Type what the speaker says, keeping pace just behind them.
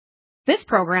This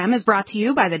program is brought to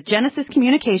you by the Genesis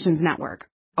Communications Network,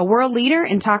 a world leader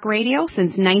in talk radio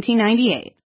since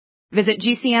 1998. Visit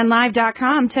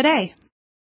GCNlive.com today.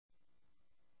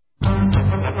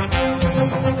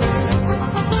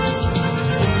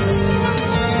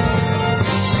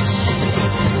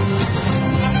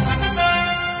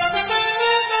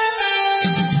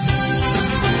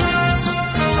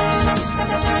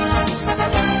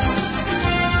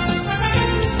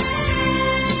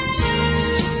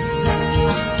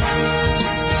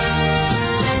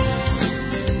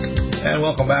 And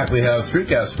welcome back. We have three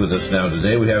guests with us now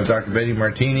today. We have Dr. Betty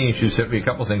Martini. She sent me a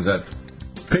couple things. That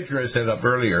picture I sent up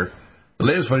earlier, the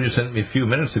latest one you sent me a few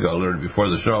minutes ago, literally before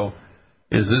the show,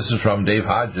 this is from Dave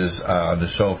Hodges on the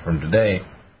show from today,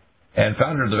 and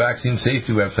founder of the vaccine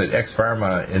safety website X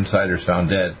Pharma Insiders Found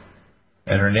Dead.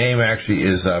 And her name actually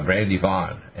is Brandy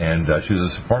Vaughn, and she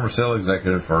was a former sales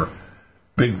executive for a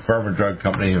big pharma drug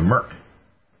company Merck.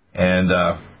 And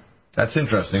that's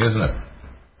interesting, isn't it?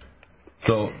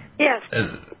 So yes,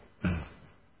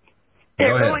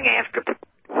 they're going after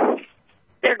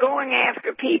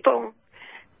people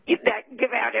that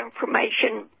give out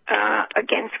information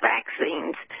against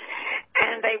vaccines,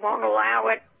 and they won't allow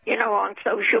it. On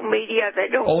social media, they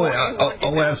don't.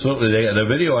 Absolutely. The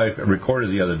video I recorded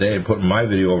the other day and put my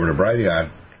video over to Bridie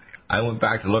on, I went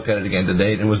back to look at it again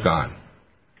today, and it was gone.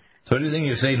 So anything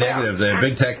you say negative, the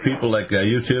big tech people like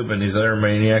YouTube and these other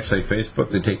maniacs like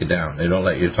Facebook, they take it down. They don't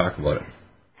let you talk about it.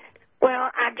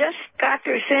 Well, I just got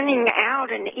through sending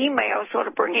out an email sort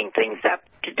of bringing things up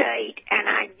to date, and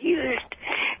I used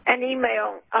an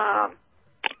email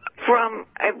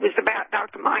it was about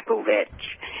Dr. Michaelvich,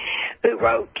 who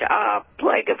wrote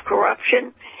Plague of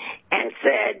Corruption, and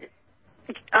said,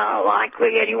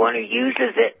 likely anyone who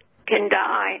uses it can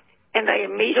die, and they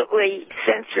immediately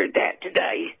censored that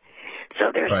today.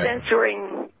 So they're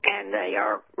censoring, and they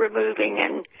are removing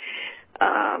and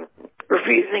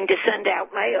refusing to send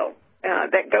out mail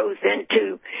that goes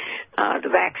into the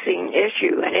vaccine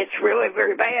issue. And it's really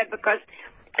very bad because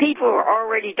people are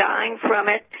already dying from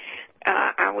it.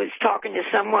 I was talking to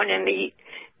someone in the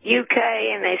UK,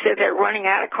 and they said they're running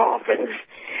out of coffins.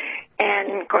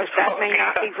 And, of course, that may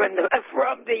not be from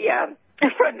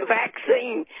the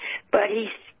vaccine, but he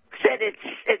said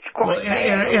it's quite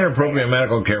bad. Inappropriate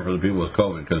medical care for the people with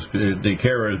COVID, because the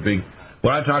care is being...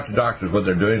 When I talk to doctors, what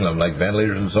they're doing, like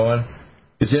ventilators and so on,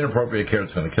 it's inappropriate care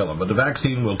that's going to kill them. But the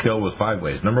vaccine will kill with 5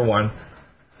 ways. Number one,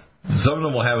 some of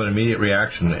them will have an immediate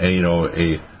reaction,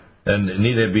 and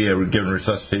need to be given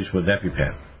resuscitation with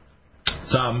EpiPen.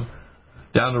 Some,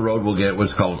 down the road, will get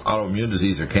what's called autoimmune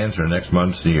disease or cancer in the next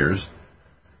months and years.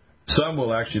 Some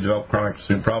will actually develop chronic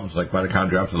problems like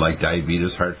mitochondriopathy, like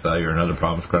diabetes, heart failure, and other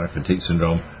problems, chronic fatigue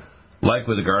syndrome, like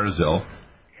with the Gardasil,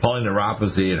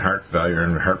 polyneuropathy, and heart failure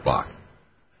and heart block.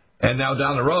 And now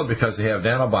down the road, because they have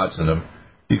nanobots in them,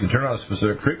 you can turn on a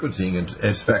specific frequency and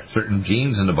inspect certain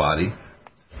genes in the body,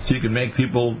 so you can make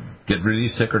people get really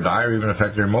sick or die or even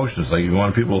affect their emotions. Like if you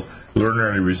want people who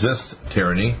ordinarily resist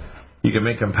tyranny, you can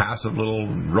make them passive little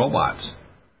robots.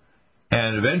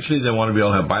 And eventually they want to be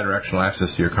able to have bidirectional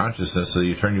access to your consciousness, so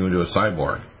you turn you into a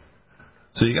cyborg.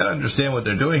 So you got to understand what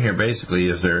they're doing here.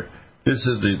 Basically,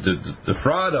 the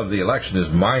fraud of the election is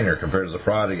minor compared to the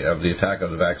fraud of the attack of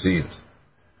the vaccines.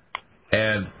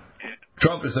 And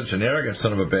Trump is such an arrogant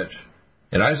son of a bitch,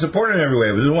 and I support him in every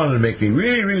way. But this is one that makes me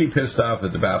really, really pissed off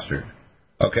at the bastard.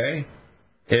 Okay,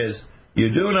 is you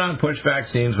do not push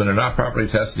vaccines when they're not properly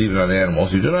tested, even on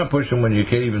animals. You do not push them when you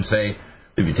can't even say,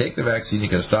 if you take the vaccine, you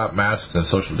can stop masks and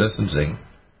social distancing.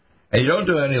 And you don't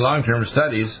do any long-term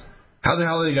studies. How the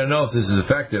hell are they going to know if this is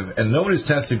effective? And nobody's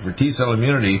testing for T-cell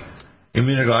immunity,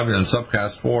 immunoglobulin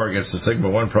subclass 4 against the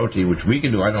sigma-1 protein, which we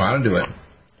can do. I know how to do it.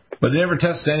 But they never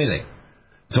test anything.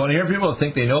 So when you hear people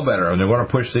think they know better, and they want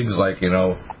to push things like,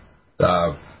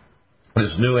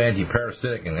 this new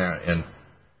anti-parasitic and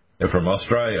from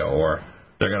Australia, or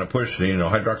they're going to push,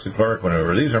 hydroxychloroquine,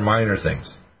 whatever. These are minor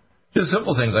things. Just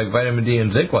simple things like vitamin D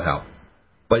and zinc will help.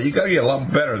 But you got to get a lot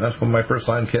better. That's when my first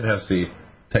line kit has the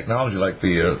technology like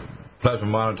the plasma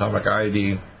monatomic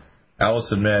iodine,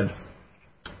 Allison Med,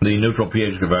 the neutral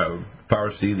pH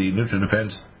power C, the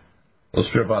NutriDefense will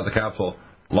strip out the capsule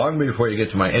long before you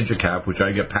get to my EduCap, which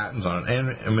I get patents on, and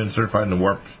I'm been certified in the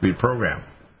Warp Speed program.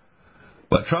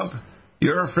 But Trump,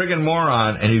 you're a friggin'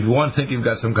 moron, and if you want to think you've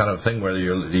got some kind of thing where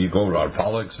you go about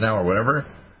politics now or whatever,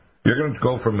 you're going to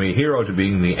go from a hero to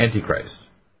being the Antichrist.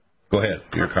 Go ahead,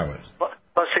 your comments.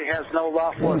 Plus, he has no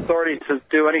lawful authority to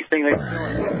do anything they're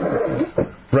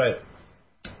doing. Right.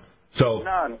 So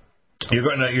none.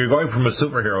 You're going from a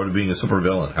superhero to being a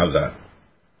supervillain. How's that?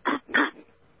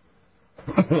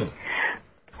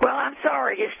 Well, I'm sorry.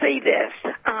 sorry to see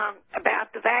this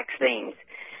about the vaccines.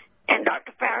 And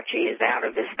Dr. Fauci is out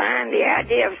of his mind. The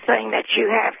idea of saying that you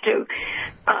have to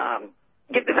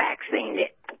give the vaccine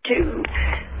to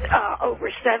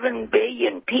over 7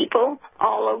 billion people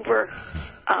all over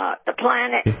the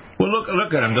planet. Well,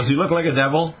 look at him. Does he look like a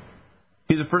devil?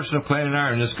 He's a person of planet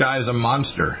Iron. This guy is a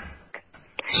monster.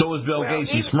 So is Bill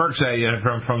Gates. He smirks at you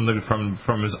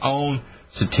from his own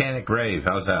satanic grave.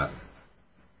 How's that?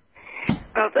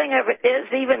 The thing of it is,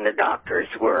 even the doctors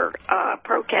were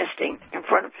protesting in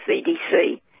front of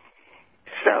CDC.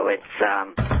 So it's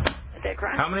they're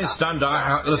trying. How many stunned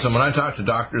doctors? Listen, when I talk to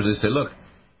doctors, they say, look,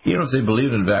 even if they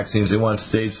believe in vaccines, they want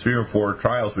stage 3 or 4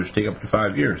 trials, which take up to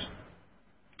 5 years.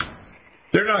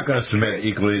 They're not going to submit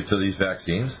equally to these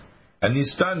vaccines. And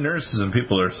these stunned nurses and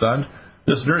people are stunned.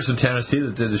 This nurse in Tennessee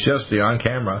that did this yesterday on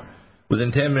camera,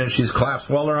 within 10 minutes she's collapsed.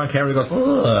 While they're on camera, she goes,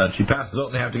 and she passes out,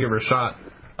 and they have to give her a shot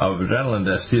of adrenaline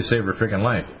to save her freaking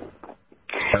life.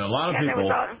 And a lot of people,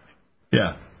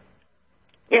 yeah.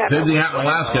 Something happened in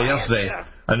Alaska yesterday.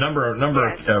 A number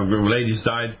of ladies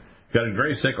died, got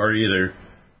very sick, or either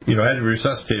had to be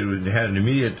resuscitated, had an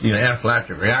immediate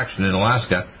anaphylactic reaction in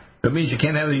Alaska. That means you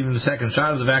can't have even the second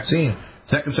shot of the vaccine.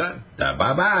 Second shot,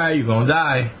 bye-bye, you're going to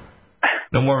die.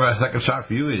 No more of a second shot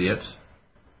for you idiots.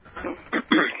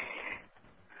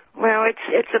 Well,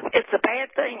 it's a bad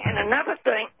thing. And another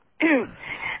thing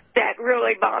that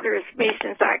really bothers me,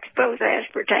 since I expose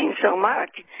aspartame so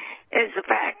much, is the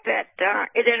fact that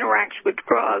it interacts with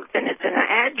drugs, and it's an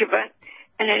adjuvant,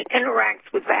 and it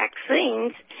interacts with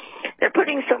vaccines. They're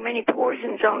putting so many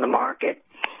poisons on the market.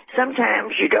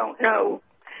 Sometimes you don't know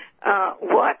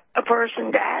what a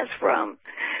person dies from,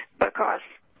 because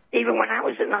even when I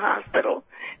was in the hospital,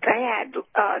 they had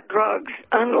drugs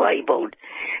unlabeled.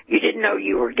 You didn't know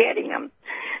you were getting them.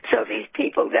 So these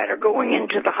people that are going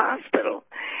into the hospital,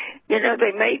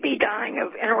 they may be dying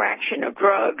of interaction of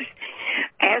drugs,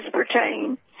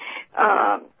 aspartame,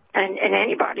 and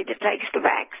anybody that takes the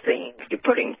vaccines. You're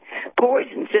putting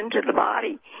poisons into the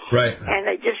body. Right. And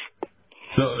they just...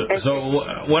 So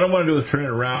what I want to do is turn it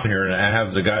around here, and I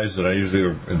have the guys that I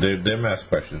usually, they ask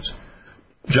questions.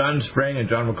 John Spring and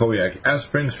John McCoyak. Ask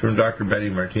Springs from Dr. Betty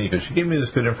Martini, because she gave me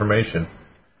this good information.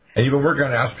 And you've been working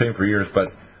on aspartame for years, but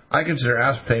I consider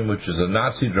aspartame, which is a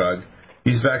Nazi drug.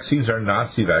 These vaccines are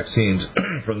Nazi vaccines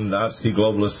from the Nazi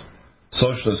globalist,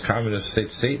 socialist, communist,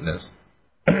 Satanists.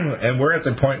 And we're at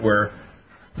the point where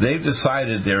they've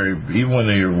decided, even when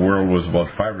the world was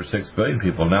about 5 or 6 billion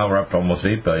people, now we're up to almost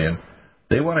 8 billion,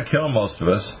 they want to kill most of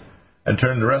us and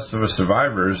turn the rest of us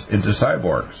survivors into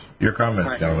cyborgs. Your comments,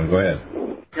 right, gentlemen, go ahead.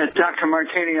 Yeah, Dr.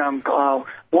 Martini, I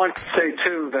want to say,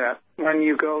 too, that when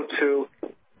you go to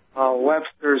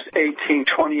Webster's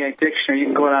 1828 dictionary, you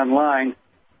can go online.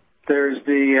 There's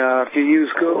if you use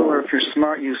Google, or if you're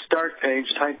smart, use Start page,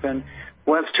 type in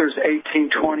Webster's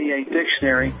 1828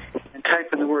 dictionary, and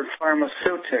type in the word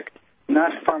pharmaceutic,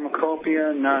 not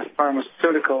pharmacopoeia, not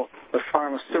pharmaceutical, but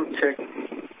pharmaceutic.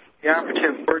 The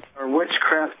operative words are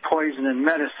witchcraft, poison, and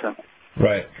medicine.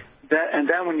 Right. And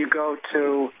then when you go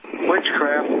to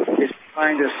witchcraft, it's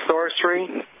defined as sorcery,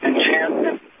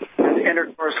 enchantment, and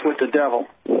intercourse with the devil.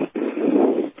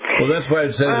 Well, that's why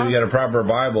it says if you got a proper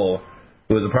Bible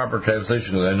with a proper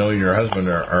translation, and I know your husband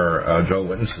are Joe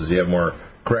witnesses, you have more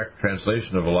correct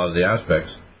translation of a lot of the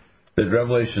aspects. That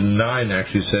Revelation 9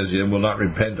 actually says you will not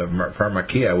repent of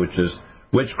pharmakia, which is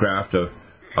witchcraft of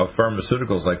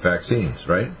pharmaceuticals like vaccines,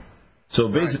 right? So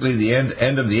basically the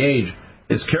end of the age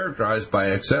is characterized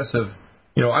by excessive,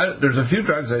 there's a few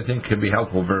drugs I think can be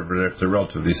helpful if they're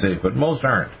relatively safe, but most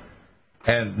aren't.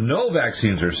 And no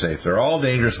vaccines are safe. They're all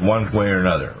dangerous one way or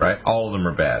another, right? All of them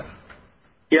are bad.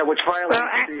 Yeah, which violates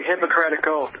the Hippocratic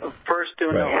Oath. First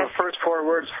first 4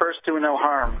 words, first do no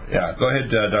harm. Yeah, go ahead,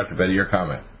 Dr. Betty, your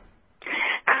comment.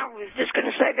 I was just going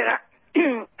to say that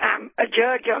I'm a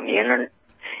judge on the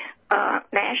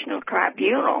National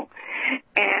Tribunal,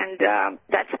 and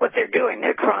that's what they're doing.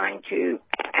 They're trying to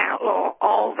outlaw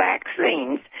all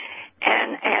vaccines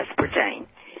and aspartame.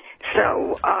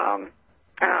 So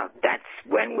that's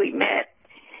when we met,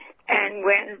 and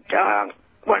when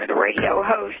one of the radio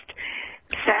hosts,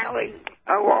 Sally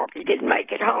O'Rourke, didn't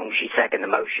make it home, she seconded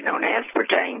the motion on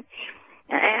aspartame,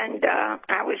 and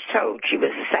I was told she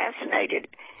was assassinated.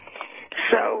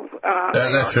 So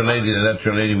that's your lady. That's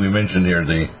your lady we mentioned here.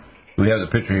 We have the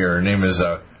picture here. Her name is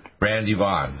Brandy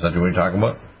Vaughn. Is that what we're talking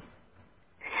about?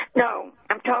 No,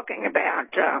 I'm talking about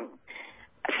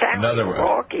Sally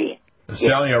O'Rourke.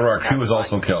 Sally O'Rourke. She was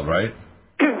also killed, right?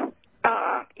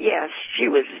 Yes, she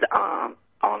was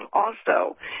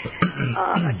also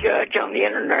a judge on the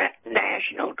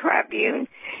International Tribune,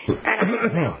 and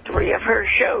I've seen 3 of her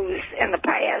shows in the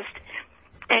past,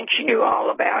 and she knew all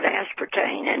about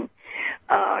aspartame, and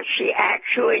she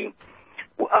actually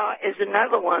is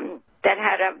another one that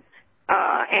had a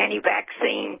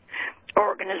anti-vaccine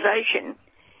organization.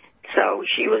 So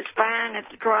she was fine at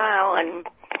the trial, and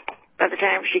by the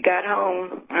time she got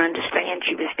home, I understand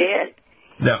she was dead.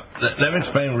 Now, let me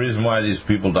explain the reason why these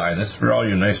people die, and this is for all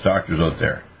you nice doctors out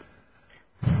there.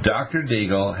 Dr.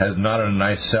 Deagle has not a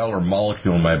nice cell or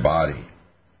molecule in my body.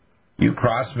 You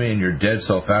cross me and you're dead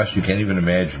so fast you can't even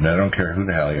imagine. I don't care who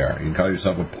the hell you are. You can call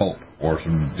yourself a pope or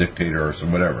some dictator or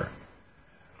some whatever.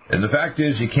 And the fact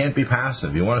is, you can't be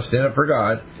passive. You want to stand up for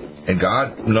God, and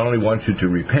God not only wants you to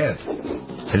repent,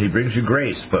 and He brings you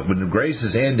grace, but when the grace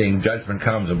is ending, judgment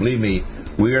comes. And believe me,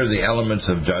 we are the elements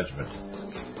of judgment.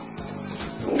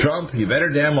 Trump, you better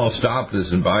damn well stop this,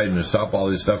 and Biden, and stop all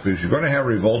this stuff, because you're going to have a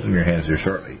revolt in your hands here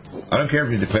shortly. I don't care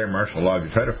if you declare martial law. If you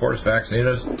try to force vaccinate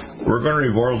us, we're going to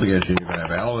revolt against you. You're going to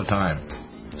have a hell of a time.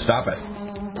 Stop it.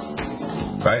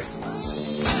 Right?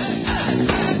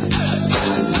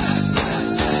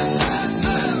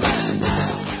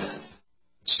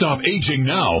 Stop aging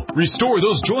now. Restore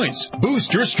those joints.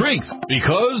 Boost your strength.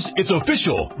 Because it's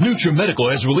official. NutriMedical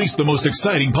has released the most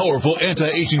exciting, powerful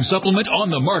anti-aging supplement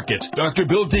on the market. Dr.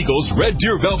 Bill Deagle's Red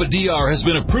Deer Velvet DR has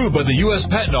been approved by the U.S.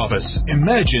 Patent Office.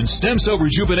 Imagine stem cell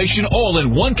rejuvenation all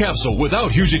in one capsule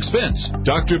without huge expense.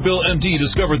 Dr. Bill MD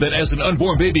discovered that as an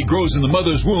unborn baby grows in the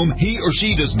mother's womb, he or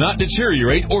she does not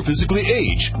deteriorate or physically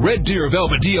age. Red Deer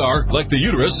Velvet DR, like the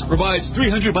uterus, provides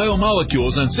 300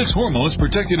 biomolecules and 6 hormones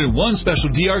protected in one special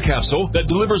DR capsule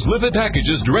that delivers lipid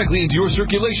packages directly into your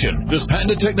circulation. This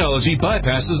patented technology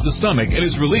bypasses the stomach and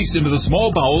is released into the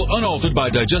small bowel unaltered by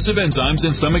digestive enzymes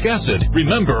and stomach acid.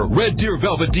 Remember, Red Deer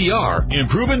Velvet DR.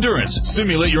 Improve endurance,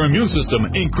 stimulate your immune system,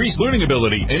 increase learning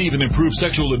ability, and even improve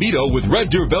sexual libido with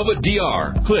Red Deer Velvet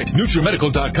DR. Click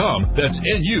NutriMedical.com, that's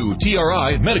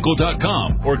NUTRI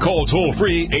Medical.com, or call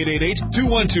toll-free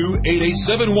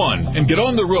 888-212-8871 and get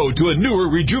on the road to a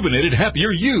newer, rejuvenated,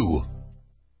 happier you.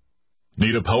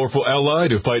 Need a powerful ally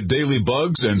to fight daily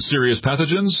bugs and serious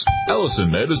pathogens? Allicin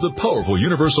Med is the powerful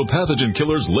universal pathogen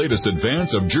killer's latest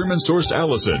advance of German-sourced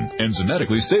allicin,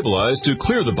 enzymatically stabilized to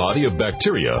clear the body of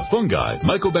bacteria, fungi,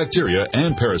 mycobacteria,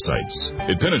 and parasites.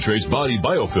 It penetrates body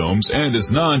biofilms and is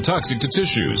non-toxic to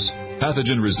tissues.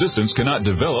 Pathogen resistance cannot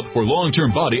develop for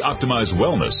long-term body-optimized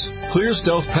wellness. Clear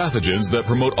stealth pathogens that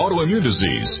promote autoimmune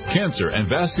disease, cancer, and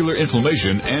vascular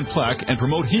inflammation and plaque and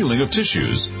promote healing of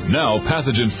tissues. Now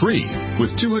pathogen-free.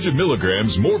 With 200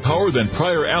 milligrams more power than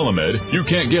prior Alamed, you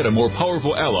can't get a more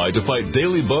powerful ally to fight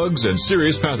daily bugs and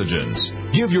serious pathogens.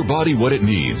 Give your body what it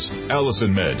needs. Allicin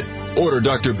Med. Order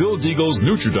Dr. Bill Deagle's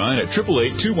Nutridyne at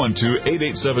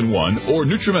 888-212-8871 or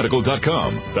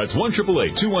NutriMedical.com. That's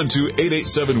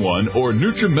 1-888-212-8871 or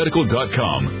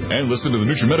NutriMedical.com. And listen to the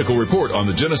NutriMedical Report on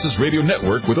the Genesis Radio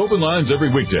Network with open lines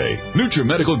every weekday.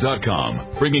 NutriMedical.com,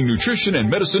 bringing nutrition and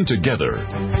medicine together.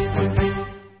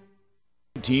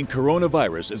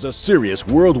 Coronavirus is a serious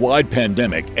worldwide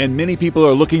pandemic, and many people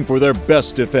are looking for their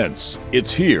best defense.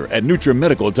 It's here at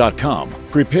NutriMedical.com.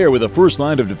 Prepare with a first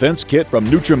line of defense kit from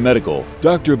NutriMedical.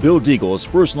 Dr. Bill Deagle's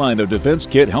first line of defense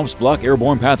kit helps block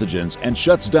airborne pathogens and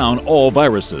shuts down all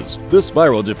viruses. This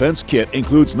viral defense kit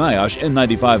includes NIOSH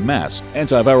N95 mask,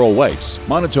 antiviral wipes,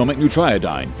 monotomic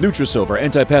Nutriodine, NutriSilver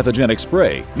antipathogenic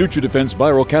spray, NutriDefense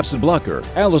viral capsid blocker,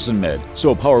 Allicin Med,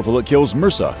 so powerful it kills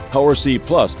MRSA, Power C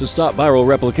Plus to stop viral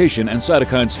replication and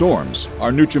cytokine storms.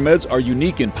 Our NutriMeds are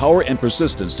unique in power and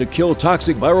persistence to kill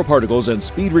toxic viral particles and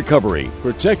speed recovery.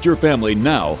 Protect your family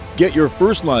now. Get your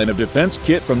first line of defense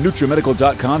kit from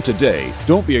NutriMedical.com today.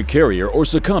 Don't be a carrier or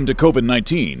succumb to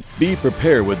COVID-19. Be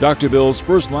prepared with Dr. Bill's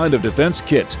first line of defense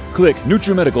kit. Click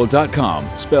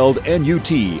NutriMedical.com, spelled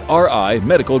N-U-T-R-I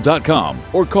Medical.com,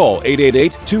 or call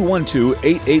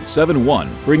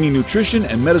 888-212-8871, bringing nutrition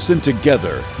and medicine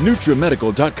together.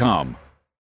 NutriMedical.com.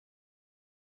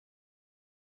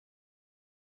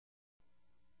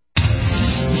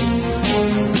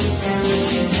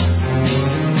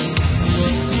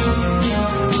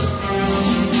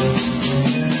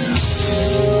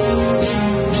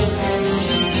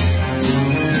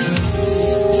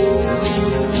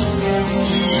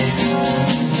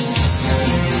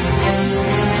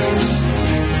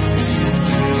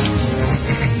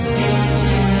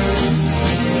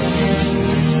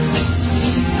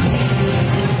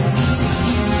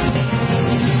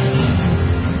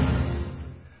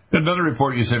 Another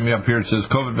report you sent me up here, it says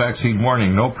COVID vaccine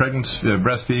warning, no pregnancy,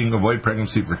 breastfeeding, avoid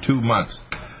pregnancy for 2 months.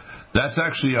 That's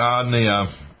actually on the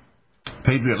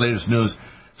Patriot latest news.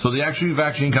 So the actual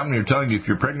vaccine company are telling you if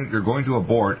you're pregnant, you're going to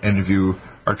abort, and if you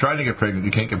are trying to get pregnant,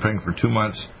 you can't get pregnant for 2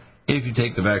 months if you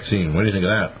take the vaccine. What do you think of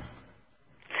that?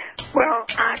 Well,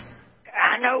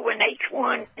 I know when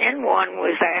H1N1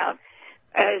 was out,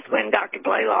 as when Dr.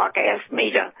 Blaylock asked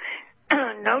me to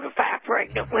notify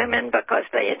pregnant women because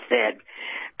they had said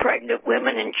pregnant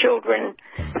women and children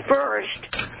first,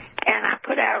 and I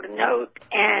put out a note,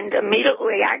 and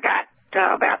immediately I got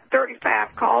about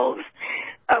 35 calls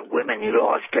of women who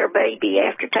lost their baby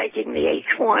after taking the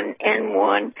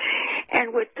H1N1.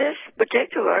 And with this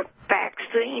particular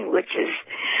vaccine, which is,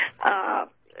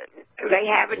 they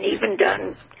haven't even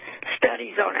done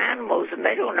studies on animals, and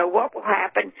they don't know what will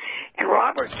happen. And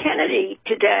Robert Kennedy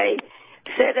today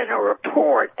said in a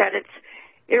report that it's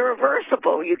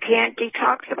irreversible. You can't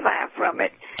detoxify from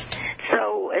it.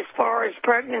 So as far as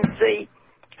pregnancy,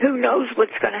 who knows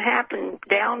what's going to happen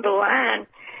down the line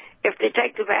if they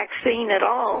take the vaccine at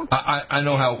all. I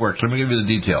know how it works. Let me give you the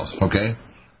details, okay?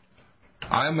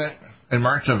 In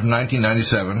March of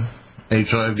 1997,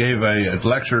 I gave a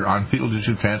lecture on fetal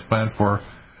tissue transplant for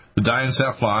the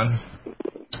diencephalon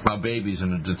babies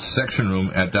in a dissection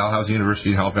room at Dalhousie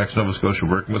University in Halifax, Nova Scotia,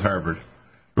 working with Harvard.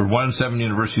 There were 107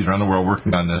 universities around the world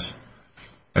working on this,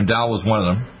 and Dal was one of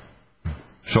them.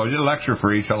 So I did a lecture for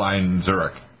HLI in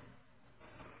Zurich.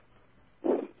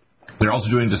 They're also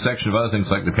doing dissection of other things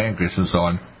like the pancreas and so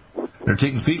on. They're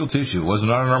taking fetal tissue. It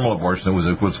wasn't a normal abortion. It was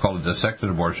what's called a dissected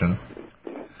abortion.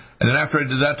 And then after I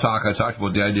did that talk, I talked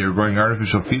about the idea of growing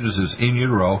artificial fetuses in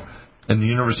utero in the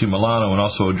University of Milano and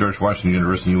also George Washington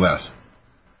University in the U.S.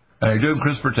 And they're doing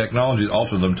CRISPR technology to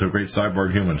alter them to create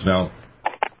cyborg humans. Now,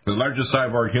 the largest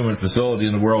cyborg human facility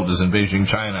in the world is in Beijing,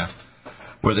 China,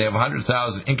 where they have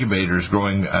 100,000 incubators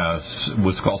growing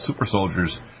what's called super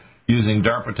soldiers using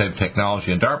DARPA-type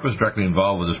technology. And DARPA is directly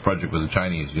involved with this project with the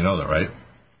Chinese. You know that, right?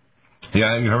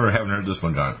 Yeah, you haven't heard this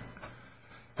one, John.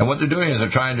 And what they're doing is they're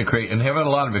trying to create, and they have had a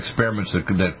lot of experiments that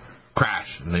crash,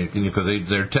 because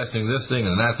they're testing this thing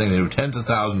and that thing. They do tens of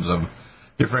thousands of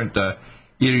different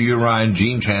uterine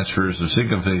gene transfers.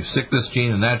 If they stick this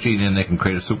gene and that gene in, they can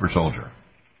create a super soldier.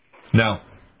 Now,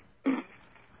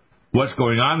 what's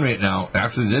going on right now,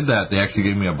 after they did that, they actually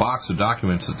gave me a box of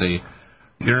documents that the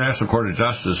International Court of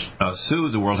Justice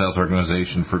sued the World Health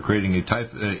Organization for creating a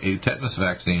tetanus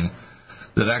vaccine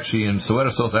that actually in Soweto,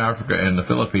 South Africa, and the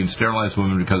Philippines sterilized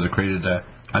women because it created I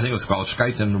think it was called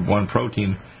Skytin-1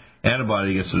 protein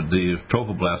antibody against the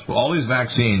trophoblast. Well, all these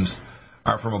vaccines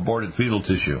are from aborted fetal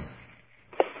tissue.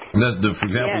 For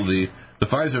example, the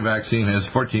Pfizer vaccine has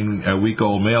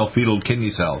 14-week-old male fetal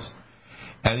kidney cells.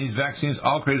 And these vaccines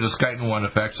all create a Skytin-1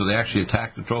 effect, so they actually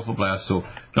attack the trophoblast. So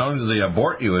not only do they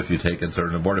abort you if you take it, or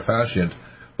an abortifacient,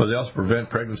 but they also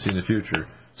prevent pregnancy in the future.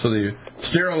 So they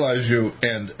sterilize you,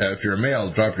 and if you're a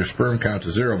male, drop your sperm count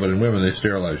to 0, but in women, they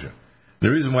sterilize you. The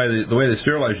reason why the way they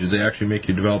sterilize you, they actually make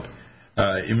you develop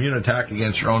immune attack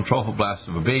against your own trophoblast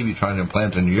of a baby trying to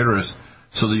implant in your uterus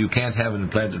so that you can't have an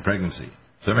implanted pregnancy.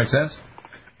 Does that make sense?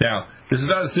 Now, this is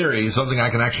not a theory. It's something I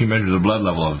can actually measure the blood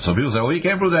level of. So people say, well, you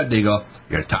can't prove that, Deagle.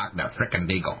 You're talking to frickin'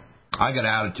 Deagle. I got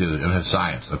attitude and have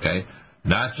science, okay?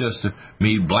 Not just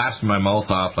me blasting my mouth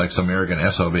off like some arrogant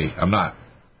SOB. I'm not.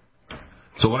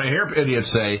 So when I hear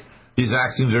idiots say these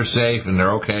vaccines are safe and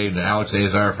they're okay, and Alex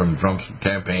Azar from Trump's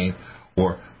campaign,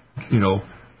 or,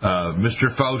 Mr.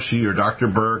 Fauci or Dr.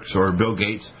 Birx or Bill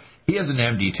Gates, he has an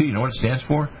MD too. You know what it stands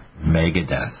for?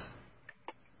 Megadeth.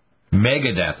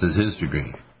 Megadeth is his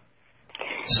degree.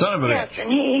 Son of a bitch.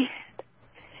 And he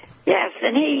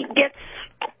gets,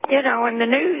 in the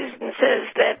news and says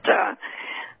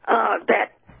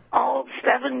that all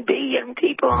 7 billion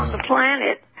people on the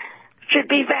planet should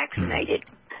be vaccinated.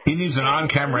 He needs an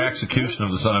on-camera execution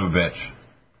of the son of a bitch.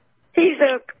 He's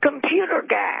a computer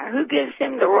guy. Who gives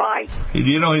him the right? He's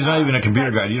not even a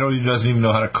computer guy. He doesn't even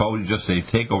know how to code. He just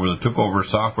took over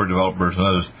software developers and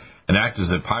others and act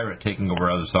as a pirate taking over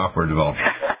other software developers.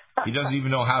 He doesn't even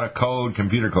know how to code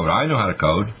computer code. I know how to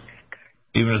code,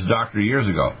 even as a doctor years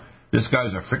ago. This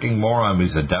guy's a freaking moron.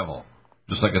 He's a devil,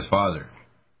 just like his father,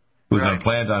 who's an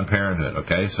implant on parenthood.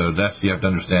 Okay, so you have to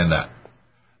understand that.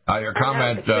 Your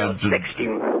comment, 60 million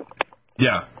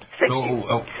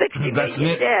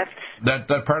deaths. That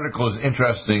particle is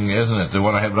interesting, isn't it? The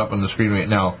one I have it up on the screen right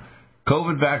now.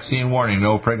 COVID vaccine warning,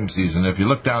 no pregnancies. And if you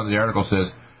look down, the article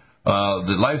says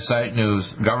the LifeSite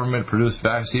News government-produced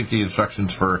safety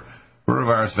instructions for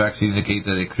coronavirus vaccine indicate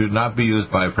that it should not be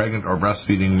used by pregnant or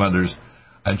breastfeeding mothers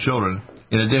and children.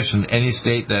 In addition, any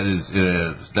state that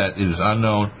is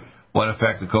unknown what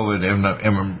effect the COVID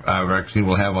vaccine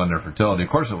will have on their fertility. Of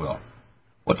course it will.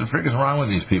 What the frick is wrong with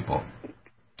these people?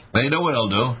 They know what it'll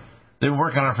do. They've been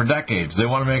working on it for decades. They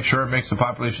want to make sure it makes the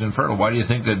population infertile. Why do you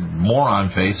think that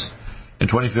moron face in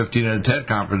 2015 at a TED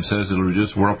conference says it'll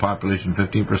reduce world population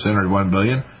 15% or 1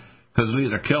 billion? Because it'll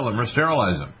either kill them or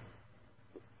sterilize them.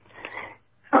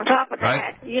 On top of that,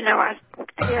 right?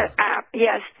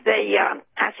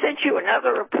 I sent you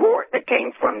another report that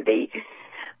came from the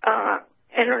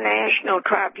International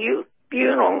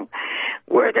Tribunal,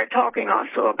 where they're talking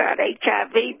also about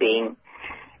HIV being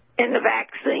in the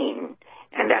vaccine,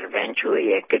 and that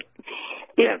eventually it could,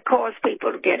 cause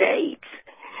people to get AIDS.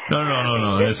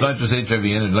 No. It's not just HIV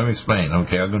in it. Let me explain.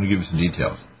 Okay, I'm going to give you some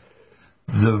details.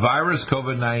 The virus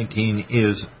COVID-19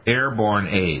 is airborne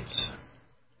AIDS.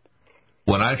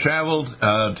 When I traveled when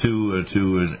I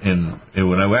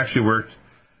actually worked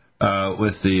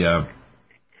with the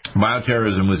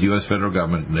bioterrorism with the U.S. federal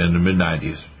government in the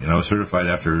mid-'90s, I was certified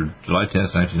after July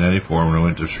 10th, 1994, when I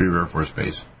went to Schriever Air Force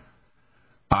Base.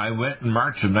 I went in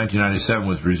March of 1997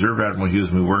 with Reserve Admiral Hughes,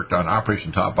 and we worked on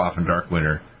Operation Top Off in Dark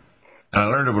Winter. And I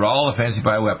learned about all the fancy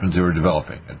bioweapons they were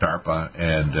developing at DARPA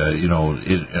and,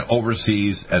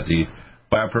 overseas at the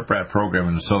Biopreprat program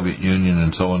in the Soviet Union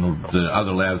and so on, the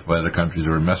other labs by other countries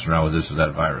that were messing around with this or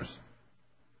that virus.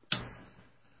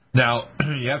 Now,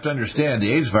 you have to understand,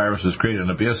 the AIDS virus was created in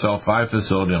a BSL-5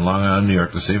 facility in Long Island, New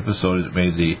York, the same facility that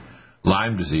made the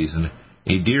Lyme disease. And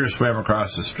a deer swam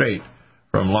across the strait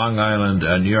from Long Island,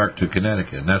 New York to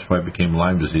Connecticut, and that's why it became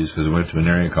Lyme disease, because it went to an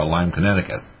area called Lyme,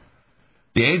 Connecticut.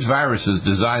 The AIDS virus was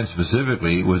designed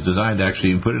to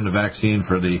actually put in the vaccine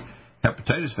for the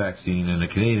hepatitis vaccine, and the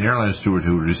Canadian airline steward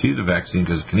who received the vaccine,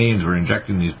 because Canadians were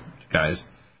injecting these guys,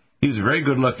 he was a very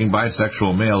good-looking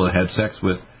bisexual male that had sex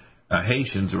with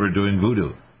Haitians that were doing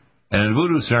voodoo. And in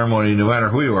voodoo ceremony, no matter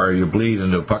who you are, you bleed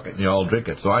into a bucket and you all drink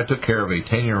it. So I took care of a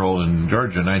 10-year-old in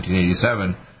Georgia in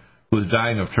 1987 who was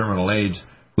dying of terminal AIDS,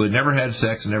 who had never had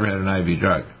sex and never had an IV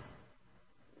drug.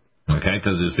 Okay,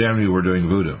 because his family were doing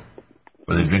voodoo,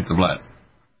 where they drink the blood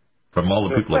from all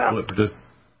the people that put it.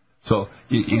 So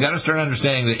you got to start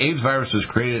understanding the AIDS virus was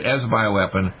created as a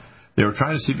bioweapon. They were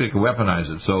trying to see if they could weaponize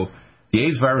it. So the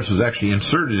AIDS virus was actually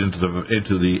inserted into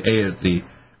the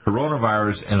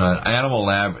coronavirus in an animal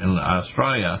lab in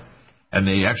Australia, and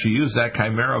they actually used that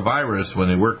chimera virus when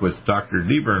they worked with Dr.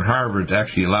 Lieber in Harvard to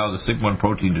actually allow the Sigma-1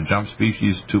 protein to jump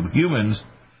species to humans.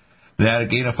 They had a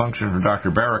gain of function from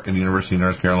Dr. Barrick in the University of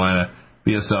North Carolina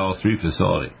BSL-3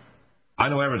 facility. I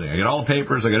know everything. I got all the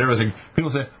papers. I got everything.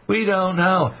 People say, we don't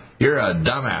know. You're a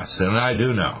dumbass, and I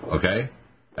do know, okay?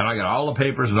 And I got all the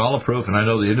papers and all the proof, and I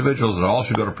know the individuals that all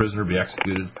should go to prison or be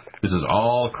executed. This is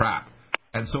all crap.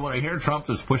 And so when I hear Trump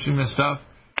is pushing this stuff,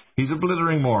 he's a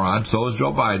blithering moron. So is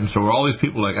Joe Biden. So are all these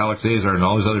people like Alex Azar and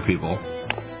all these other people.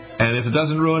 And if it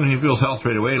doesn't ruin people's health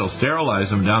right away, it'll sterilize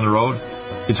them down the road.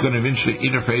 It's going to eventually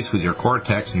interface with your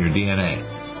cortex and your DNA.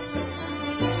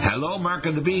 Hello, Mark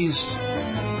of the Beast.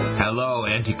 Hello,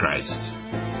 Antichrist.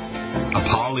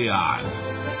 Apollyon.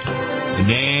 The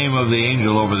name of the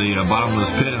angel over the bottomless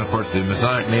pit, and of course the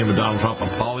Masonic name of Donald Trump,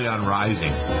 Apollyon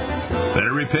Rising.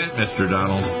 Better repent, Mr.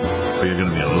 Donald, or you're going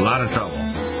to be in a lot of trouble.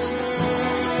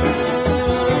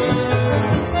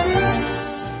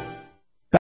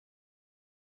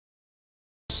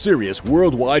 Serious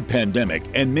worldwide pandemic,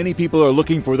 and many people are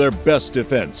looking for their best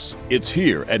defense. It's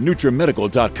here at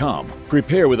NutriMedical.com.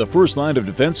 Prepare with a first line of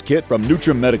defense kit from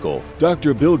NutriMedical.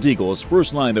 Dr. Bill Deagle's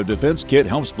first line of defense kit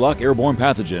helps block airborne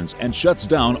pathogens and shuts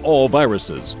down all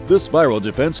viruses. This viral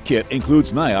defense kit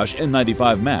includes NIOSH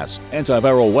N95 mask,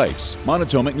 antiviral wipes,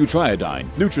 monatomic nutriodine,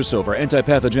 Nutrisilver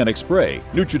antipathogenic spray,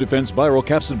 NutriDefense viral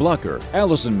capsid blocker,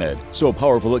 Allison Med, so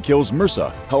powerful it kills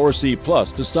MRSA, Power C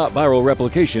Plus to stop viral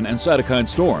replication and cytokine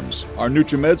storms. Our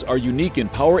NutriMeds are unique in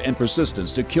power and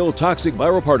persistence to kill toxic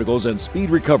viral particles and speed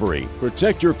recovery.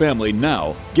 Protect your family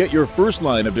now. Get your first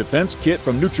line of defense kit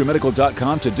from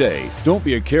NutriMedical.com today. Don't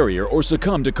be a carrier or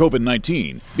succumb to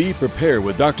COVID-19. Be prepared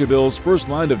with Dr. Bill's first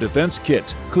line of defense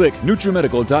kit. Click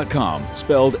NutriMedical.com,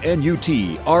 spelled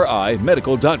N-U-T-R-I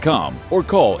medical.com, or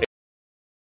call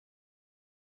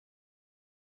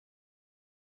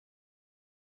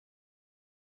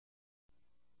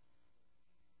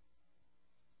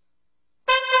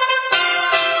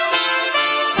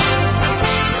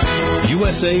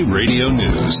USA Radio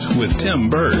News with Tim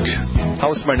Berg.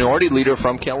 House Minority Leader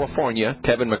from California,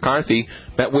 Kevin McCarthy,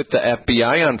 met with the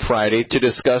FBI on Friday to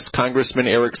discuss Congressman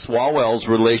Eric Swalwell's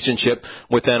relationship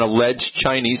with an alleged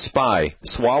Chinese spy.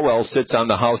 Swalwell sits on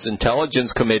the House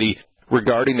Intelligence Committee.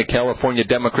 Regarding the California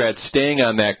Democrats staying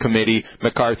on that committee,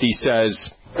 McCarthy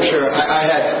says, Sure. I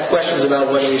had questions about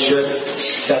whether we should.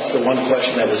 That's the one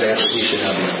question that was asked. We should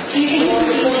have.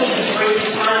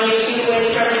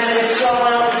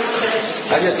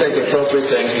 I just think the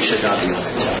appropriate thing, he should not be on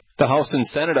it. The House and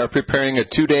Senate are preparing a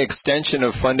 2-day extension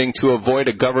of funding to avoid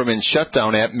a government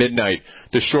shutdown at midnight.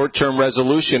 The short-term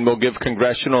resolution will give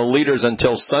congressional leaders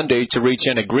until Sunday to reach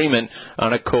an agreement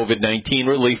on a COVID-19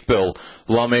 relief bill.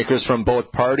 Lawmakers from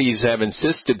both parties have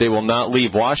insisted they will not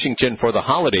leave Washington for the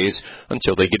holidays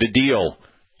until they get a deal.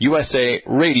 USA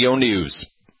Radio News.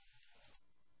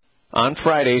 On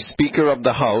Friday, Speaker of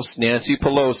the House Nancy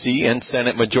Pelosi and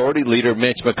Senate Majority Leader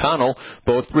Mitch McConnell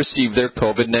both received their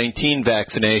COVID-19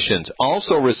 vaccinations.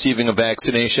 Also receiving a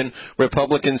vaccination,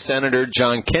 Republican Senator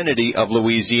John Kennedy of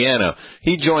Louisiana.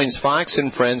 He joins Fox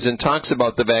and Friends and talks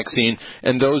about the vaccine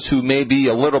and those who may be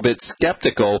a little bit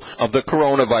skeptical of the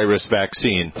coronavirus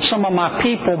vaccine. Some of my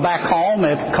people back home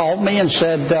have called me and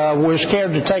said, we're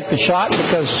scared to take the shot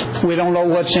because we don't know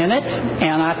what's in it.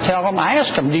 And I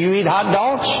ask them, do you eat hot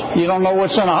dogs? You don't know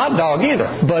what's in a hot dog either.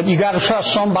 But you got to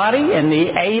trust somebody, and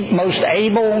the most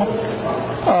able,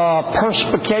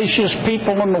 perspicacious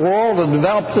people in the world to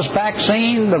develop this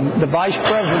vaccine. The Vice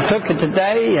President took it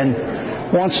today, and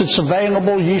once it's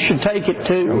available, you should take it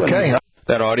too. Okay.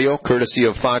 That audio, courtesy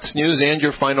of Fox News, and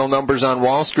your final numbers on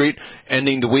Wall Street,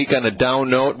 ending the week on a down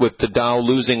note with the Dow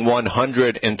losing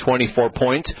 124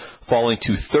 points, falling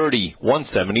to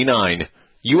 30,179.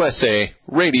 USA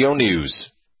Radio News.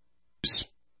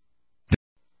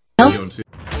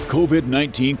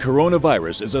 COVID-19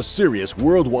 coronavirus is a serious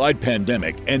worldwide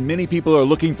pandemic, and many people are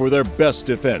looking for their best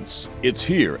defense. It's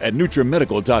here at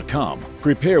NutriMedical.com.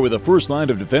 Prepare with a first line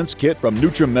of defense kit from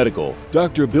NutriMedical.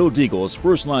 Dr. Bill Deagle's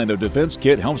first line of defense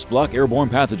kit helps block airborne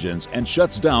pathogens and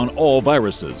shuts down all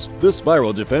viruses. This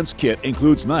viral defense kit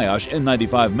includes NIOSH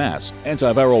N95 mask,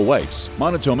 antiviral wipes,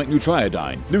 monatomic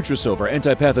Nutriodine, Nutrisilver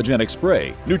antipathogenic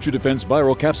spray, NutriDefense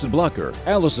viral capsid blocker,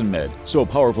 Allison Med, so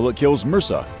powerful it kills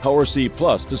MRSA, Power C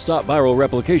Plus to stop viral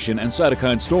replication and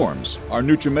cytokine storms. Our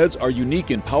NutriMeds are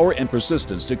unique in power and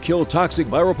persistence to kill toxic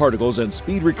viral particles and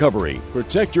speed recovery.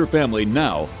 Protect your family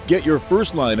now. Get your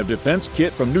first line of defense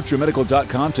kit from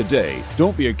NutriMedical.com today.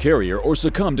 Don't be a carrier or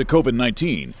succumb to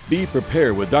COVID-19. Be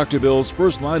prepared with Dr. Bill's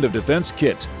first line of defense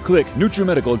kit. Click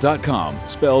NutriMedical.com,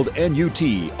 spelled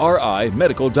N-U-T-R-I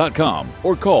medical.com,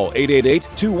 or call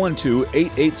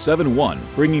 888-212-8871,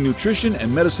 bringing nutrition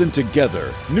and medicine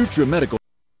together. NutriMedical.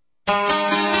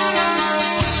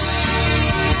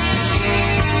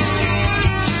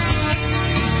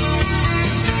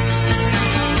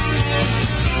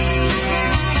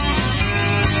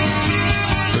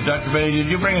 Dr. Betty, did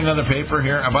you bring another paper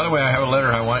here? By the way, I have a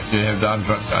letter I want you to have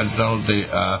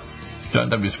John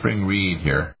W. Spring read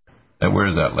here. Where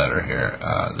is that letter here?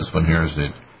 This one here is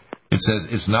it. It says,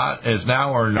 it's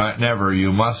now or not never.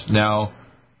 You must now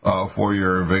for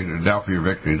your victory.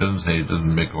 It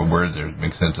doesn't make a word there. It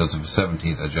makes sense. That's the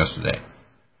 17th. That's yesterday.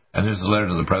 And there's a letter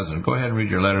to the president. Go ahead and read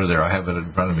your letter there. I have it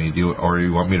in front of me. Or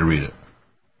you want me to read it?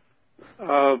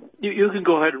 You can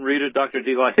go ahead and read it, Dr.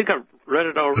 Deagle. I think I've read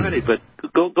it already, but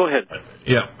go ahead.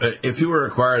 Yeah. If you were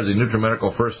required the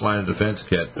NutriMedical First Line of Defense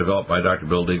Kit developed by Dr.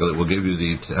 Bill Deagle, it will give you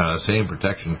the same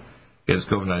protection against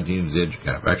COVID-19 as the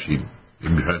EduCap. Actually, you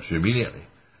can touch it immediately.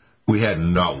 We had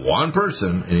not one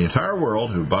person in the entire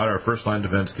world who bought our First Line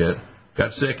Defense Kit,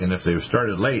 got sick, and if they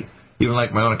started late, even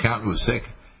like my own accountant was sick,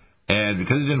 and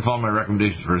because he didn't follow my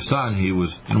recommendations for his son, he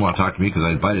didn't want to talk to me because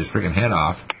I'd bite his freaking head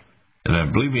off.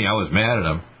 And believe me, I was mad at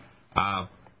him.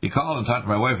 He called and talked to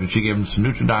my wife, and she gave him some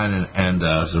Nutriodine and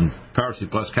some Power C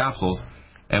Plus capsules.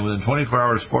 And within 24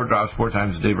 hours, 4 drops 4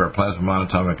 times a day of our plasma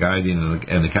monatomic iodine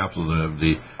and the capsules of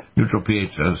the neutral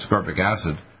pH ascorbic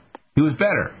acid, he was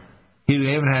better. He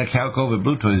even had a cow COVID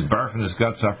blue till he's barfing his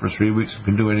guts off for 3 weeks and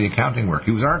couldn't do any accounting work.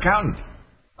 He was our accountant.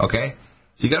 Okay?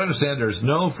 So you got to understand there's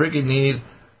no freaking need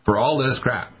for all this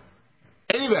crap.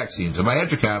 Any vaccines. And my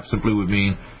EduCap simply would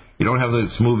mean you don't have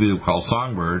this movie called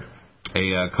Songbird,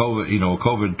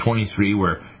 COVID-23,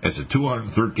 where it's the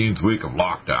 213th week of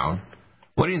lockdown.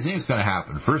 What do you think is going to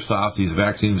happen? First off, these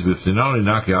vaccines, if they not only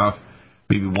knock you off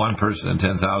maybe one person in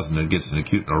 10,000 that gets an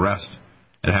acute arrest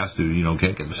and has to,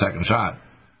 can't get the second shot.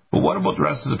 But what about the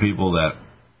rest of the people that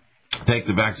take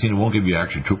the vaccine and won't give you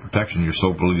actually true protection? You're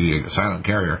so believing a silent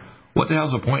carrier. What the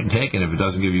hell's the point in taking it if it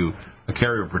doesn't give you a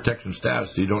carrier protection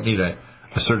status? So you don't need a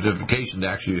certification to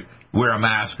actually wear a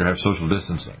mask or have social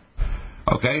distancing.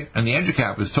 Okay? And the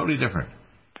EduCap is totally different.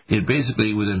 It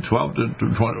basically, within 14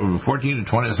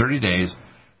 to 30 days,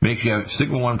 makes you have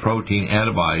sigma-1 protein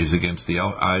antibodies against the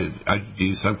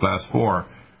IgG subclass 4,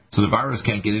 so the virus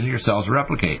can't get into your cells and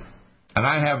replicate. And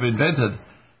I have invented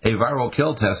a viral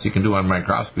kill test you can do on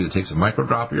microscopy that takes a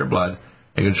microdrop of your blood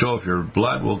and can show if your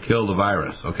blood will kill the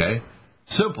virus. Okay?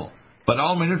 Simple. But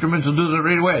all my NutriMeds will do that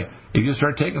right away. If you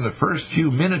start taking the first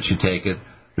few minutes you take it,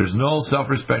 there's no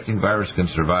self-respecting virus can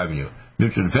survive in you.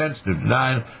 NutriDefense,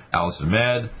 Nutri9, Allison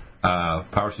Med,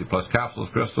 Power C Plus capsules,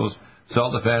 crystals,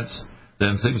 Cell Defense,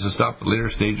 then things to stop the later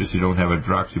stages so you don't have a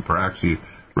hydroxyperoxy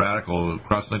radical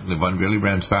cross-linking the von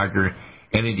Willebrand's factor,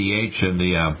 NADH and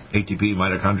the ATP,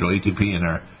 mitochondrial ATP in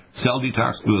our cell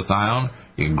detox glutathione.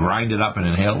 You can grind it up and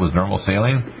inhale it with normal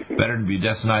saline. Better than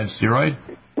budesonide steroid.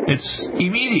 It's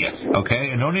immediate,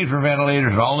 okay? And no need for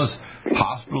ventilators and all this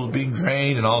hospitals being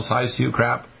drained and all this ICU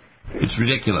crap. It's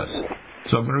ridiculous.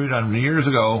 So I'm going to read on years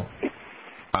ago,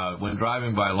 when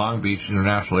driving by Long Beach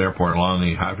International Airport along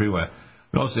the high freeway,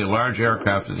 noticed a large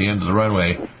aircraft at the end of the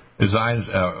runway designed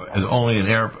as only an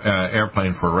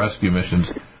airplane for rescue missions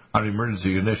under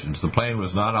emergency conditions. The plane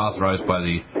was not authorized by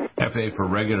the FAA for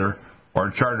regular or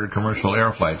chartered commercial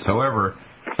air flights. However,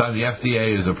 the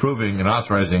FDA is approving and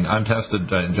authorizing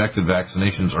untested injected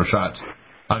vaccinations or shots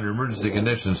under emergency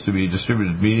conditions to be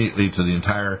distributed immediately to the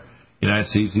entire United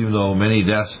States, even though many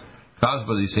deaths caused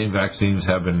by these same vaccines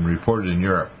have been reported in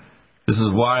Europe. This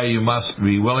is why you must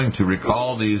be willing to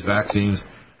recall these vaccines,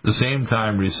 at the same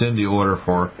time rescind the order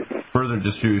for further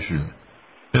distribution.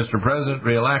 Mr.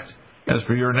 President-elect, as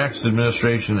for your next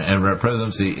administration and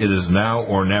presidency, it is now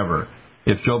or never.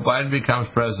 If Joe Biden becomes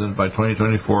president by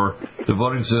 2024, the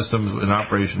voting system in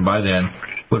operation by then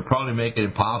would probably make it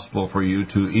impossible for you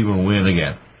to even win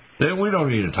again. Then we don't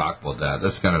need to talk about that.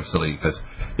 That's kind of silly because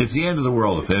it's the end of the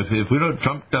world. If we don't,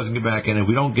 Trump doesn't get back in, if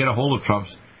we don't get a hold of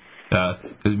Trump's,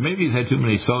 because maybe he's had too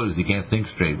many sodas, he can't think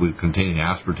straight with containing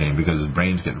aspartame because his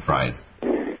brain's getting fried.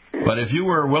 But if you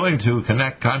were willing to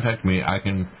contact me, I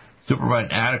can still provide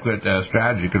an adequate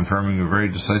strategy confirming a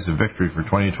very decisive victory for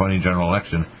 2020 general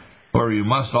election. Or you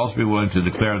must also be willing to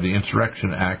declare the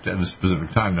Insurrection Act at a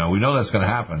specific time. Now, we know that's going to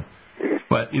happen.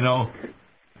 But, you know,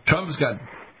 Trump's got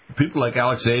people like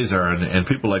Alex Azar and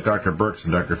people like Dr. Birx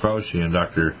and Dr. Fauci and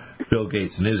Dr. Bill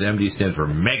Gates, and his MD stands for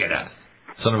Megadeth,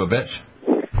 son of a bitch.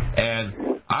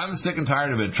 And I'm sick and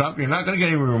tired of it. Trump, you're not going to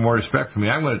get any more respect from me.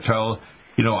 I'm going to tell,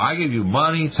 you know, I give you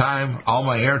money, time, all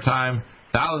my airtime,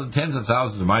 tens of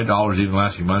thousands of my dollars even the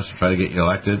last few months to try to get you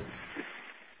elected.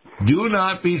 Do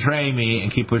not betray me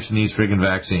and keep pushing these friggin'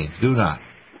 vaccines. Do not.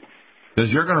 Because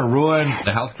you're going to ruin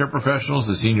the healthcare professionals,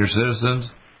 the senior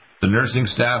citizens, the nursing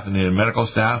staff, and the medical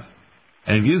staff.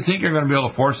 And if you think you're going to be able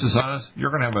to force this on us, you're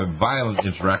going to have a violent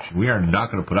insurrection. We are not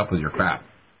going to put up with your crap.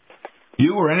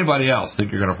 You or anybody else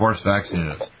think you're going to force vaccine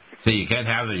us. Say you can't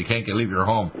have it, you can't leave your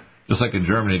home. Just like in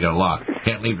Germany, you got a law.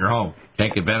 Can't leave your home.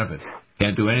 Can't get benefits.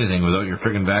 Can't do anything without your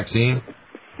friggin' vaccine.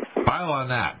 Pile on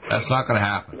that. That's not going to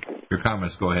happen. Your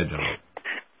comments. Go ahead, gentlemen.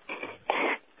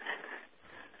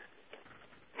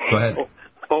 Go ahead.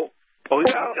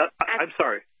 I'm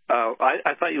sorry.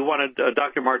 I thought you wanted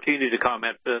Dr. Martini to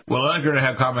comment. Well, I'm going to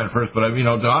have comment first, but you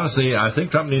know, honestly, I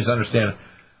think Trump needs to understand.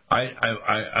 I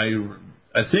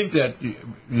think that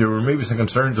there were maybe some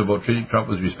concerns about treating Trump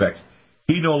with respect.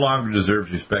 He no longer deserves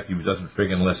respect if he doesn't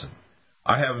friggin' listen.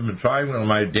 I have been trying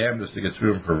my damnedest to get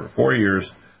through him for 4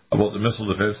 years about the missile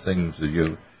defense things to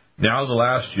you. Now the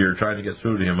last year, trying to get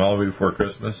through to him all the way before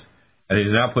Christmas, and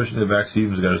he's now pushing the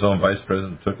vaccines. He's got his own vice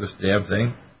president who took this damn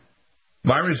thing.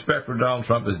 My respect for Donald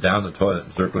Trump is down the toilet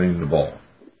and circulating the ball.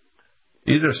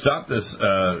 Either stop this,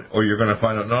 or you're going to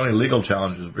find out not only legal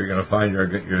challenges, but you're going to find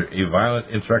you're a violent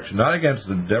insurrection, not against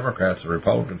the Democrats or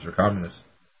Republicans or communists,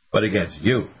 but against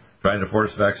you, trying to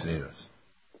force vaccinate us.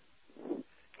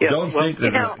 Yeah, don't think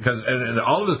that, because and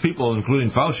all of those people,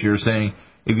 including Fauci, are saying,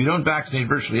 if you don't vaccinate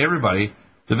virtually everybody,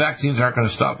 the vaccines aren't going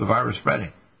to stop the virus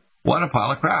spreading. What a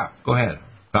pile of crap. Go ahead.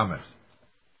 Comments.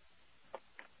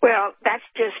 Well, that's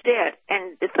just it.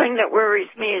 And the thing that worries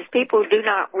me is people do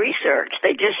not research.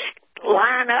 They just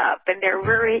line up, and they're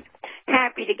very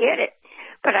happy to get it.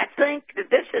 But I think that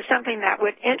this is something that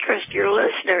would interest your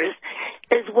listeners,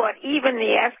 is what even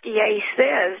the FDA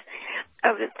says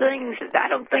of the things. I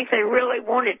don't think they really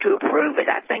wanted to approve it.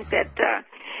 I think that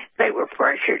they were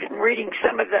pressured in reading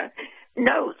some of the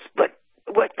notes. But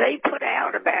what they put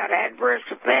out about adverse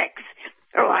effects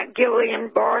are like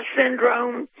Guillain-Barré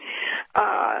syndrome,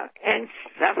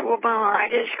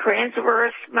 encephalomyelitis,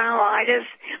 transverse myelitis,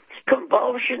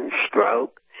 convulsions,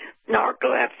 stroke,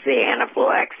 narcolepsy,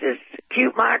 anaphylaxis,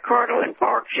 acute myocardial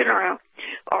infarction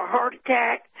or heart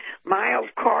attack,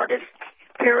 myocarditis,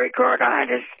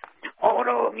 pericarditis,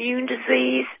 autoimmune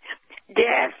disease,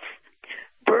 deaths,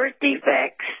 birth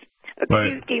defects,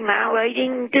 acute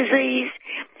demyelinating disease,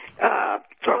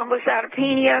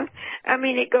 thrombocytopenia. I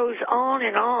mean, it goes on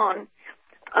and on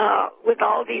with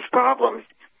all these problems.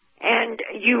 And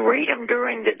you read them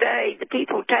during the day, the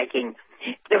people taking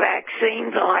the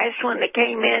vaccines. The last one that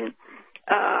came in,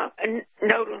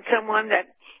 noting someone that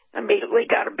immediately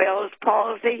got a Bell's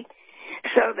palsy,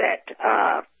 so that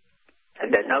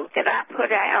the note that I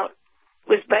put out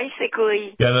was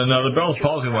basically... Yeah, no, the Bell's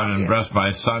palsy one impressed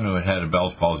my son who had a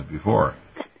Bell's palsy before.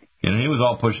 And he was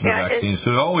all pushing the vaccine.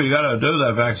 So, you got to do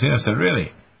that vaccine. I said,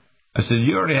 really? I said,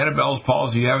 you already had a Bell's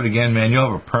palsy. You have it again, man. You'll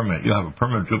have a permanent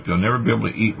droop. You'll never be able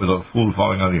to eat without food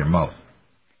falling out of your mouth.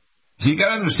 So you got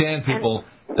to understand, people,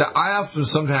 that I often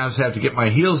sometimes have to get my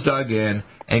heels dug in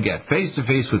and get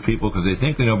face-to-face with people because they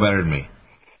think they know better than me.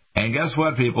 And guess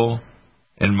what, people?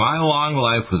 In my long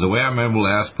life, with the way I'm able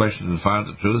to ask questions and find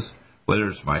out the truth, whether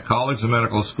it's my colleagues in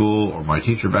medical school or my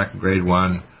teacher back in grade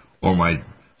 1 or my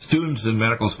students in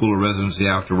medical school or residency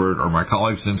afterward or my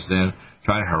colleagues since then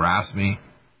trying to harass me,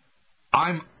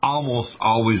 I'm almost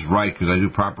always right because I do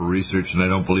proper research and I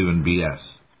don't believe in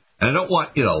BS. And I don't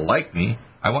want you to like me.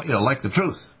 I want you to like the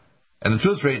truth. And the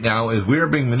truth right now is we are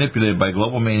being manipulated by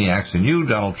global maniacs, and you,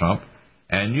 Donald Trump,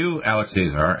 and you, Alex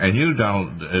Azar, and you,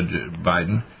 Donald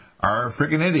Biden, are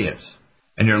freaking idiots.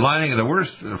 And you're lining, the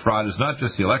worst fraud is not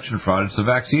just the election fraud, it's the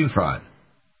vaccine fraud.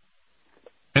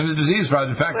 And the disease fraud.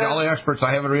 In fact, all the experts,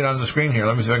 I have it read on the screen here.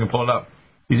 Let me see if I can pull it up.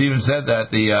 He's even said that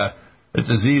the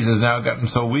disease has now gotten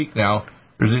so weak now,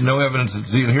 there's no evidence that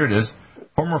disease. Here it is.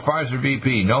 Former Pfizer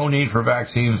VP, no need for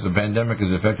vaccines. The pandemic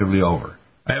is effectively over.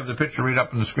 I have the picture right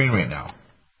up on the screen right now.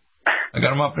 I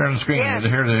got him up there on the screen. Yeah.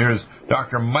 Here's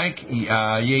Dr. Mike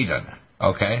Yaden.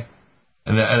 Okay?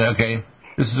 Okay.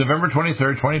 This is November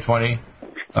 23rd, 2020.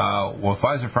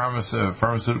 Pfizer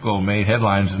Pharmaceutical made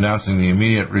headlines announcing the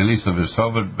immediate release of its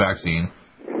COVID vaccine.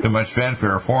 To much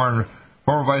fanfare, former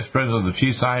vice president of the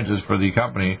chief scientist for the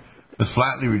company was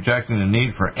flatly rejecting the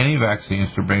need for any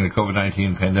vaccines to bring the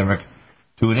COVID-19 pandemic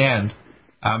to an end.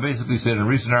 Basically said in a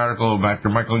recent article, Dr.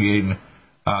 Michael Yaden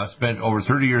spent over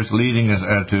 30 years leading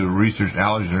to research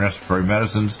allergies and respiratory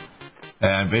medicines,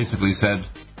 and basically said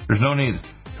there's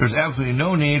absolutely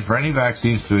no need for any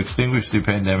vaccines to extinguish the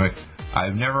pandemic.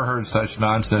 I've never heard such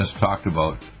nonsense talked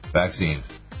about vaccines.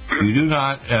 You do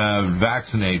not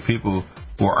vaccinate people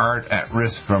who aren't at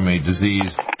risk from a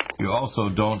disease. You also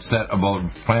don't set about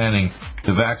planning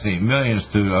to vaccinate millions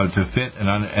to fit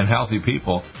and healthy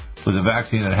people with a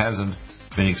vaccine that hasn't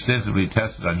been extensively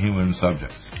tested on human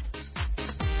subjects.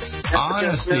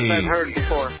 Honesty. I've heard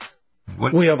before.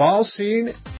 What? We have all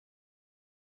seen.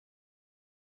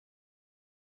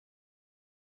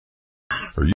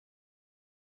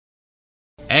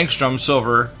 Angstrom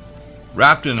silver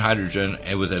wrapped in hydrogen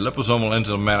and with a liposomal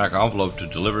enzymatic envelope to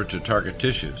deliver to target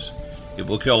tissues. It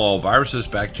will kill all viruses,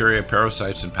 bacteria,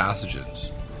 parasites, and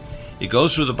pathogens. It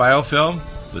goes through the biofilm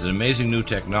with an amazing new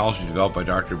technology developed by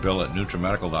Dr. Bill at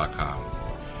NutriMedical.com.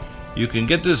 You can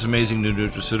get this amazing new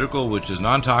nutraceutical, which is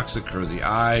non-toxic for the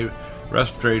eye,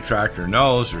 respiratory tract, or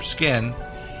nose, or skin,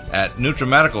 at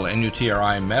NutriMedical,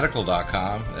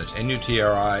 NutriMedical.com. That's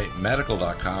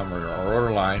NutriMedical.com, or our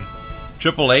order line,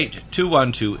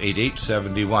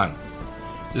 888-212-8871.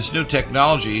 This new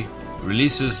technology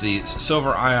releases the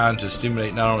silver ion to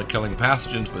stimulate not only killing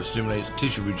pathogens, but stimulates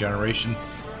tissue regeneration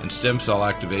and stem cell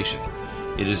activation.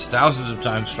 It is thousands of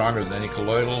times stronger than any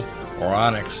colloidal or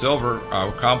onyx silver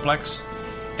complex,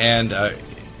 and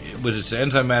with its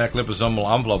enzymatic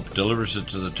liposomal envelope, delivers it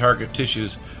to the target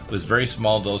tissues with very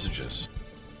small dosages.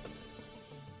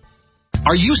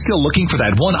 Are you still looking for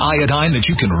that one iodine that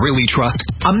you can really trust?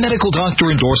 A medical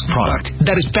doctor-endorsed product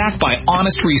that is backed by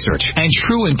honest research and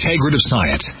true integrative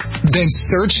science? Then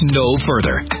search no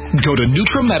further. Go to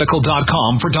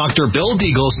NutriMedical.com for Dr. Bill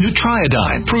Deagle's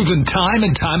Nutriodine, proven time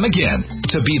and time again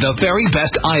to be the very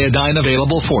best iodine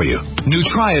available for you.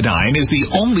 Nutriodine is the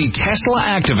only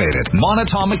Tesla-activated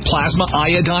monatomic plasma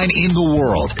iodine in the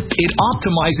world. It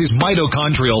optimizes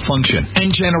mitochondrial function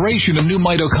and generation of new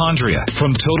mitochondria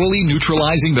from totally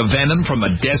neutralizing the venom from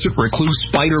a desert recluse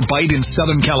spider bite in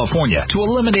Southern California to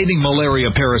eliminating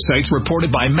malaria parasites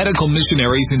reported by medical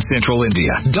missionaries in Central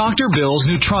India. Dr. Bill's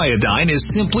Nutriodine is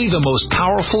simply the most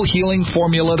powerful healing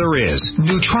formula there is.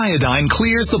 Nutriodine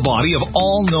clears the body of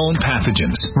all known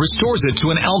pathogens, restores it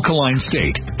to an alkaline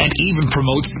state, and even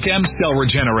promotes stem cell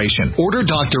regeneration. Order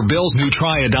Dr. Bill's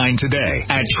Nutriodine today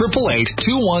at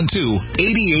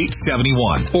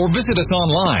 888-212-8871 or visit us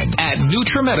online at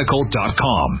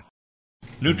NutriMedical.com.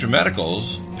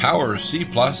 NutriMedical's Power C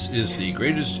Plus is the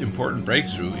greatest important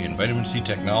breakthrough in vitamin C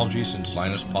technology since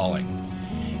Linus Pauling.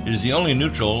 It is the only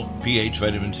neutral pH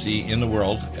vitamin C in the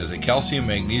world as a calcium,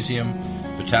 magnesium,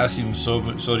 potassium,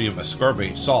 sodium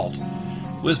ascorbate salt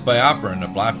with BioPerine, a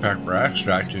black pepper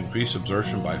extract, to increase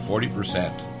absorption by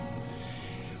 40%.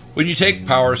 When you take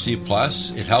Power C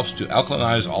Plus, it helps to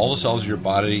alkalinize all the cells of your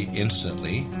body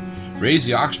instantly, raise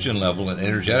the oxygen level and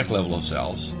energetic level of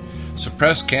cells,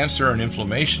 suppress cancer and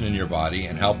inflammation in your body,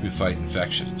 and help you fight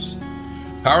infections.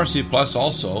 Power C Plus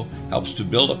also helps to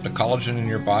build up the collagen in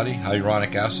your body,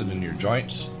 hyaluronic acid in your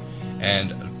joints,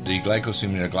 and the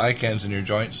glycosaminoglycans in your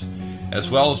joints, as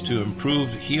well as to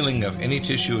improve healing of any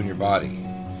tissue in your body.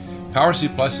 Power C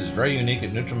Plus is very unique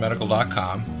at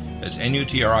NutriMedical.com. It's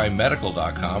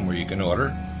NutriMedical.com where you can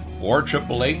order, or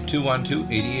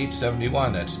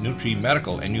 888-212-8871. That's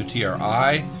NutriMedical,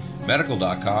 NUTRI,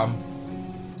 medical.com.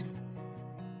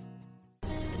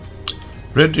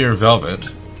 Red Deer Velvet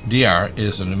DR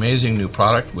is an amazing new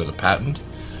product with a patent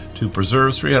to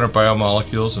preserve 300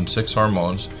 biomolecules and 6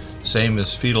 hormones, same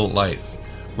as fetal life,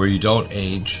 where you don't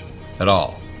age at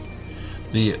all.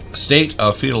 The state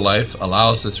of fetal life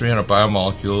allows the 300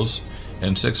 biomolecules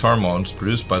and 6 hormones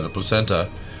produced by the placenta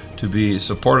to be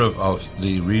supportive of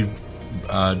the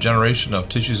regeneration of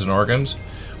tissues and organs,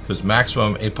 with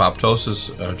maximum apoptosis,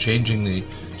 changing the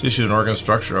tissue and organ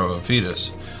structure of a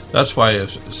fetus. That's why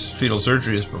if fetal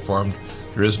surgery is performed,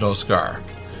 there is no scar.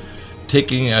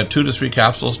 Taking 2 to 3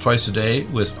 capsules twice a day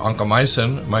with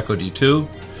oncomycin, myco-D2,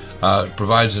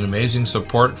 provides an amazing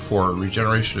support for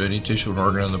regeneration of any tissue and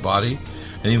organ in the body,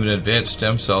 and even advanced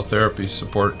stem cell therapy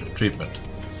support treatment.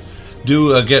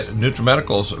 Do get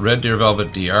NutriMedical's Red Deer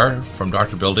Velvet DR from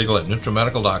Dr. Bill Deagle at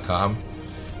NutriMedical.com,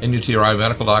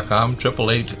 NUTRIMedical.com,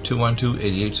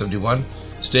 888-212-8871.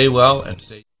 Stay well and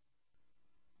stay.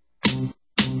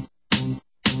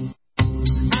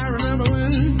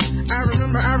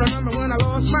 I remember when I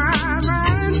lost my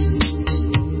mind.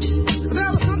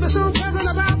 There was something so pleasant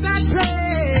about that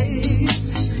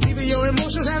place. Even your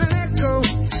emotions have an echo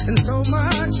in so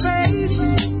much space.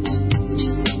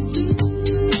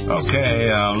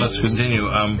 Okay, let's continue.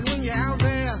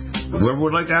 Whoever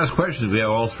would like to ask questions, we have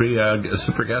all 3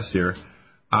 super guests here.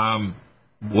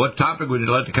 What topic would you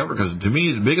like to cover? Because to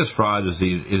me, the biggest fraud is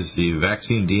the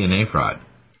vaccine DNA fraud.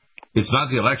 It's not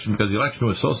the election, because the election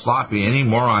was so sloppy, any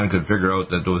moron could figure out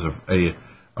that there was a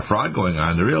fraud going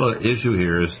on. The real issue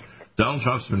here is Donald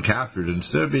Trump's been captured.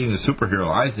 Instead of being the superhero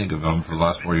I think of him for the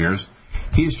last 4 years,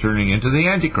 he's turning into the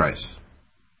Antichrist.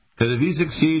 Because if he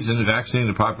succeeds in vaccinating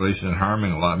the population and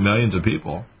harming millions of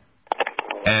people,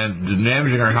 and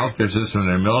damaging our healthcare system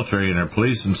and our military and our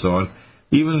police and so on,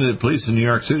 even the police in New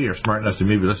York City are smart enough to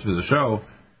maybe listen to the show.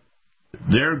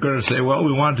 They're going to say, well,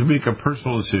 we want to make a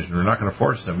personal decision. We're not going to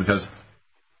force them, because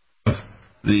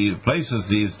the places,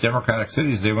 these democratic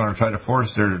cities, they want to try to force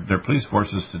their police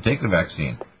forces to take the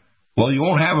vaccine. Well, you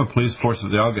won't have a police force if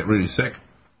they all get really sick,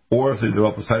 or if they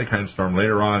develop a cytokine storm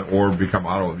later on, or become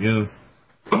autoimmune,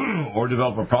 or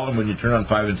develop a problem when you turn on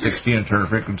 5 and 16 and turn a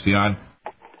frequency on.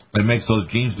 It makes those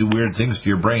genes do weird things to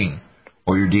your brain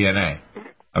or your DNA.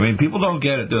 I mean, people don't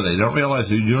get it, do they? They don't realize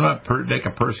that you do not take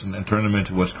a person and turn them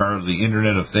into what's called the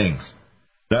Internet of Things.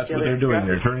 That's what they're doing.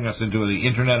 They're turning us into the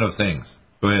Internet of Things.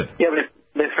 Go ahead. Yeah, but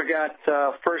they forgot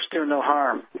first do no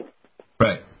harm.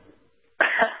 Right.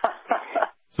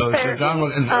 So John,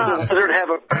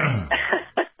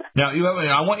 now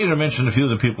I want you to mention a few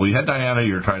of the people. You had Diana.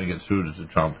 You're trying to get through to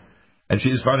Trump, and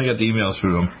she's finally got the emails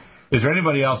through him. Is there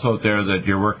anybody else out there that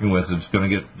you're working with that's going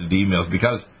to get the emails?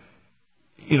 Because,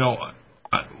 you know,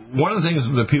 one of the things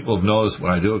that people have noticed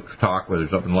when I do a talk, whether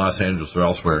it's up in Los Angeles or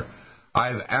elsewhere, I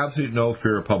have absolutely no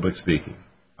fear of public speaking.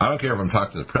 I don't care if I'm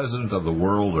talking to the president of the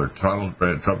world or Trump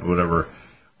or whatever.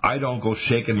 I don't go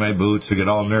shaking my boots or get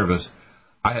all nervous.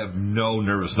 I have no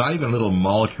nervous, not even a little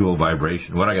molecule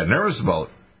vibration. What I get nervous about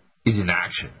is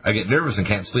inaction. I get nervous and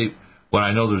can't sleep when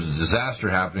I know there's a disaster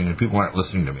happening and people aren't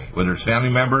listening to me, whether it's family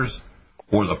members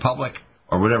or the public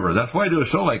or whatever. That's why I do a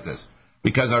show like this,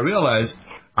 because I realize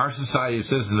our society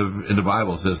says in the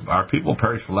Bible, says our people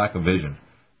perish for lack of vision.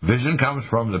 Vision comes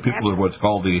from the people of what's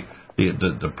called the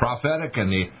prophetic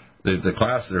and the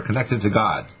class that are connected to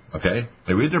God. Okay,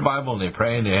 they read their Bible and they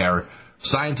pray, and they are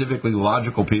scientifically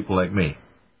logical people like me.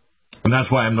 And that's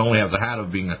why I only have the hat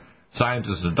of being a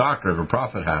scientist and a doctor, of a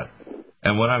prophet hat.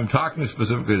 And when I'm talking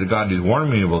specifically to God, and He's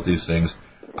warning me about these things,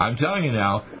 I'm telling you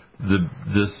now,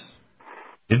 this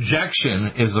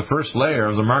injection is the first layer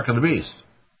of the mark of the beast.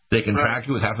 They can track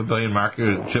you with 500 million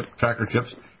tracker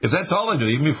chips. If that's all they do,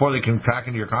 even before they can track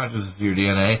into your consciousness or your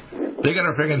DNA, they got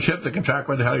a friggin' chip that can track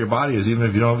where the hell your body is, even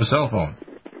if you don't have a cell phone.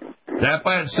 That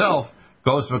by itself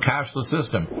goes to a cashless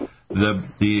system.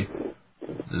 The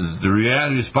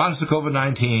reality response to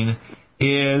COVID-19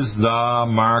 is the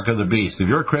mark of the beast. If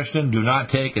you're a Christian, do not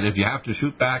take it. If you have to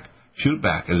shoot back, shoot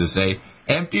back. As I say,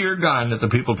 empty your gun at the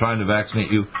people trying to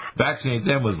vaccinate you. Vaccinate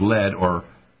them with lead or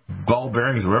ball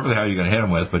bearings or whatever the hell you're going to hit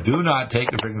them with, but do not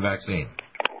take the freaking vaccine.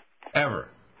 Ever.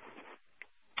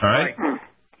 All right?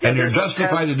 And you're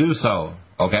justified to do so,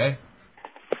 okay?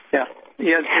 Yeah.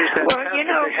 Well, you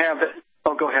know... They have it.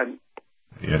 Oh, go ahead.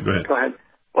 Yeah, go ahead. Go ahead.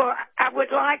 Well, I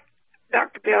would like,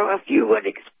 Dr. Bill, if you would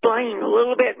explain a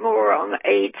little bit more on the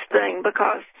AIDS thing,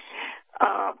 because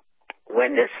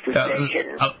when this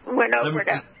physician went over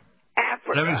to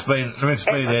Africa. Let me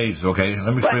explain AIDS, okay?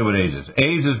 Let me explain what AIDS is.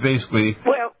 AIDS is basically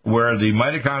where the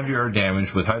mitochondria are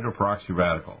damaged with hydroperoxy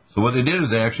radical. So what they did is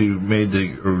they actually made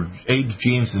the AIDS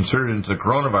genes inserted into the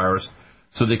coronavirus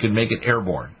so they could make it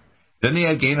airborne. Then they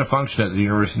had gain of function at the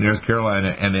University of North Carolina,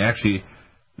 and they actually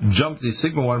jumped the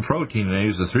sigma-1 protein, and they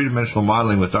used the three-dimensional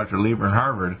modeling with Dr. Lieber in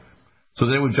Harvard, so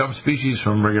they would jump species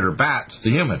from regular bats to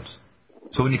humans.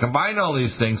 So when you combine all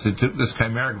these things, they took this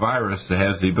chimeric virus that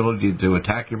has the ability to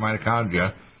attack your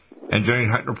mitochondria and generate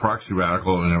hydroperoxy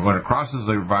radical, and when it crosses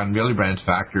the von Willebrand's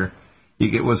factor, you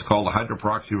get what's called a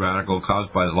hydroperoxy radical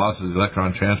caused by the loss of the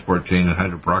electron transport chain and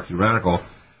hydroperoxy radical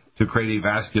to create a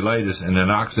vasculitis and an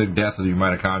oxidative death of your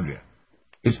mitochondria.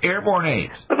 It's airborne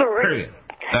AIDS, period.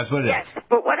 That's what it is.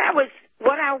 But what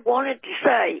I wanted to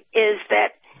say is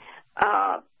that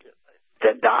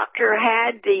the doctor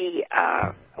had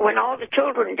when all the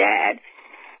children died,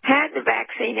 had the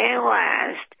vaccine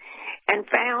analyzed and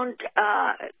found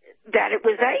that it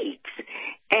was AIDS.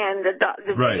 And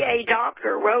the VA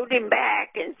doctor wrote him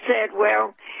back and said,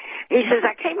 well, he says,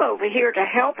 I came over here to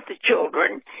help the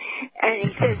children. And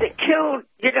he says it killed,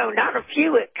 not a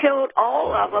few, it killed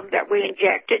all of them that we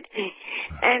injected.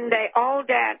 And they all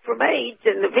died from AIDS.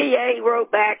 And the VA wrote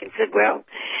back and said, well,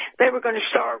 they were going to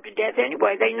starve to death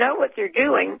anyway. They know what they're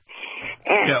doing.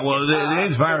 And, the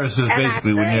AIDS virus is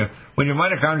basically when your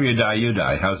mitochondria die, you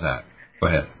die. How's that? Go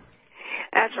ahead.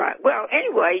 That's right. Well,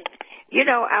 anyway,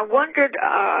 I wondered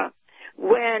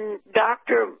when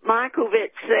Dr.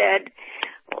 Michaelvitz said,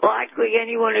 likely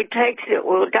anyone who takes it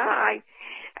will die.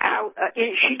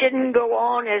 She didn't go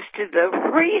on as to the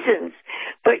reasons,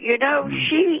 but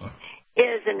she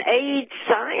is an AIDS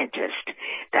scientist.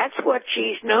 That's what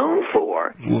she's known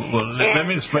for. Let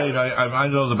me explain. I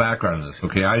know the background of this.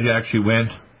 Okay, I actually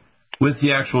went with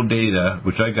the actual data,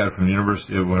 which I got from the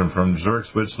University from Zurich,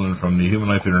 Switzerland, from the Human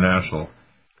Life International.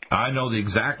 I know the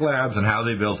exact labs and how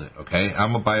they built it. Okay,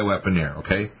 I'm a bioweaponeer.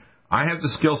 Okay. I have the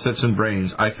skill sets and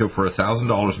brains I could for $1,000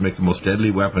 to make the most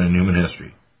deadly weapon in human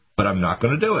history. But I'm not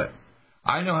going to do it.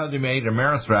 I know how they made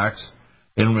Amerithrax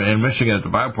in Michigan at the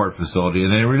Bioport facility,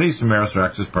 and they released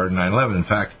Amerithrax as part of 9/11. In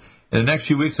fact, in the next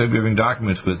few weeks, I'll be giving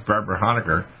documents with Barbara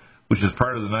Honecker, which is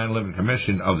part of the 9/11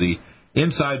 Commission, of the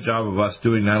inside job of us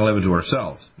doing 9/11 to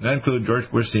ourselves. And that includes George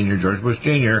Bush Sr., George Bush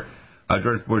Jr.,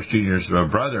 George Bush Jr.'s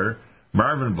brother,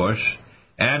 Marvin Bush,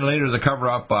 and later the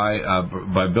cover-up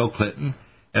by Bill Clinton,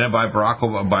 and then by Barack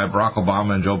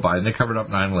Obama and Joe Biden. They covered up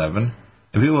 9/11.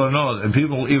 And people don't know, and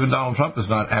even Donald Trump is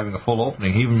not having a full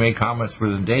opening. He even made comments for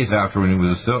the days after when he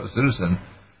was a citizen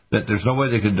that there's no way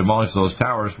they could demolish those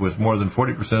towers with more than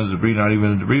 40% of the debris not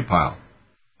even in the debris pile.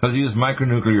 Because he used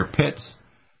micronuclear pits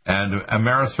and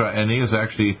Amerithrax, and he used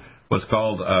actually what's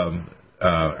called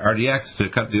RDX to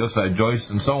cut the outside joists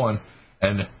and so on.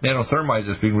 And nanothermite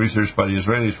is being researched by the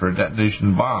Israelis for a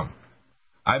detonation bomb.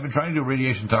 I've been trying to do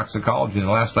radiation toxicology, and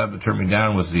the last lab that turned me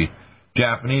down was the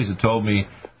Japanese that told me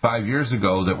 5 years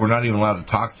ago that we're not even allowed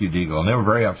to talk to you, Deagle, and they were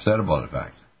very upset about it, in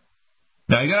fact.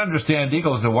 Now, you got to understand,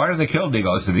 Deagle said, why did they kill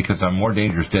Deagle? I said, because I'm more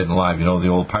dangerous dead than alive. You know the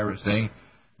old pirate saying,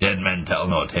 dead men tell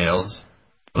no tales.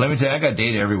 Well, let me tell you, I got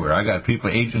data everywhere. I got people,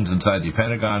 agents inside the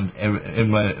Pentagon,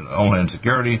 Homeland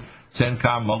Security,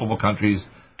 CENTCOM, multiple countries.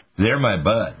 They're my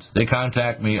buds. They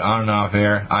contact me on and off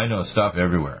air. I know stuff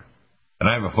everywhere. And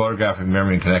I have a photographic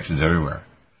memory and connections everywhere.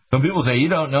 Some people say, you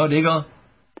don't know, Deagle?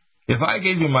 If I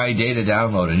gave you my data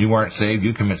download and you weren't saved,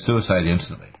 you commit suicide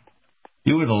instantly.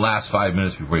 You wouldn't last 5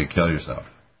 minutes before you kill yourself.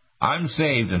 I'm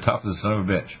saved and tough as a son of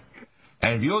a bitch.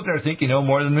 And if you out there think you know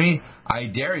more than me, I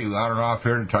dare you on and off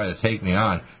here to try to take me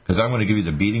on, because I'm going to give you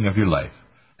the beating of your life.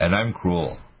 And I'm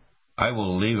cruel. I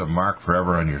will leave a mark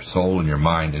forever on your soul and your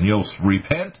mind, and you'll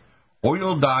repent or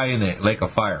you'll die in a lake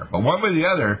of fire. But one way or the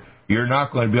other, you're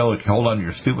not going to be able to hold on to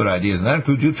your stupid ideas. And that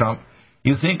includes you, Trump.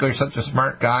 You think you're such a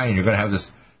smart guy and you're going to have this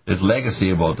legacy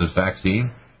about this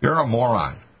vaccine. You're a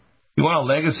moron. You want a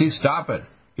legacy? Stop it.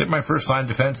 Get my first-line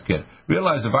defense kit.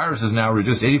 Realize the virus is now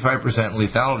reduced 85%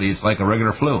 lethality. It's like a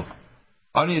regular flu.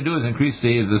 All you need to do is increase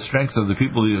the strength of the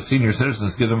people, the senior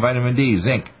citizens. Give them vitamin D,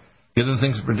 zinc. Give them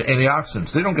things for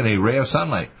antioxidants. They don't get any ray of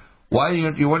sunlight. Why do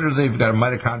you wonder if they've got a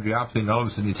mitochondriopathy and all of a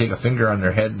sudden you take a finger on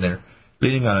their head and they're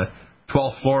leaning on a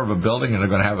 12th floor of a building and they're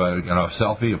going to have a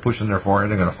selfie, a push in their forehead,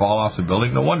 they're going to fall off the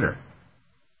building? No wonder.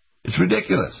 It's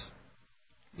ridiculous.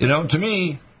 To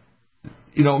me,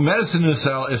 medicine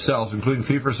itself, including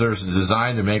fee-for-service, is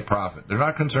designed to make profit. They're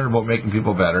not concerned about making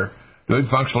people better, doing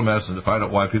functional medicine to find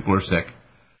out why people are sick.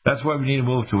 That's why we need to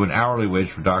move to an hourly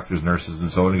wage for doctors, nurses,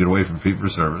 and so on, to get away from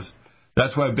fee-for-service.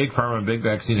 That's why Big Pharma and Big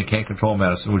Vaccine can't control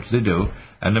medicine, which they do,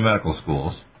 and the medical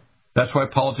schools. That's why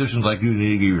politicians like you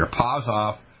need to give your paws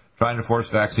off trying to force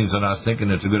vaccines on us, thinking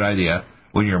it's a good idea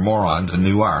when you're morons, and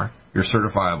you are. You're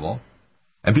certifiable.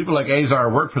 And people like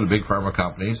Azar work for the Big Pharma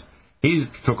companies. He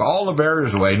took all the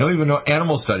barriers away. No even no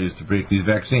animal studies to break these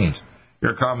vaccines.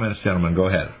 Your comments, gentlemen. Go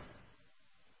ahead.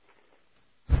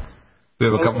 We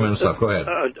have a couple minutes left. Go ahead.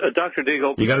 Dr.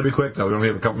 Deagle. You got to be quick, though. We only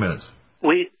have a couple minutes.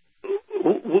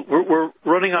 We're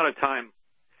running out of time.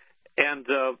 And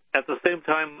at the same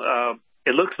time,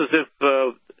 it looks as if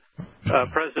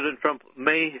President Trump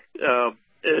may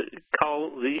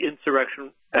call the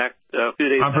Insurrection Act a few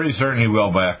days. I'm pretty certain he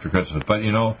will by after Christmas. But,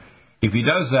 you know, if he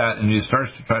does that and he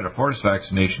starts to try to force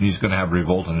vaccination, he's going to have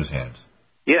revolt in his hands.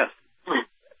 Yes.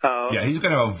 Yeah, he's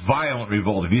going to have a violent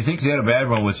revolt. If you think he had a bad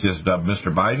one with just Mr.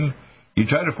 Biden, you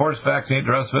try to force vaccinate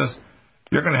the rest of us,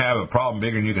 you're going to have a problem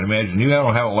bigger than you can imagine. You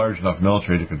don't have a large enough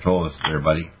military to control this there,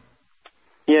 buddy.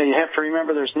 Yeah, you have to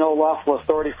remember there's no lawful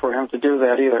authority for him to do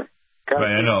that either.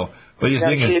 Right, I know. But you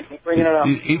think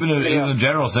even the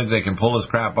generals think they can pull this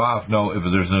crap off. No, if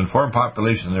there's an informed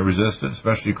population and they're resistant,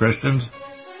 especially Christians,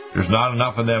 there's not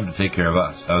enough of them to take care of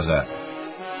us. How's that?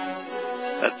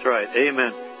 That's right.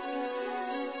 Amen.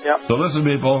 Yep. So listen,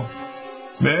 people.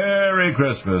 Merry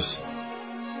Christmas.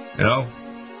 You know,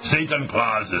 Satan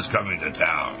Claus is coming to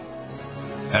town.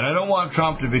 And I don't want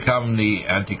Trump to become the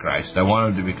Antichrist. I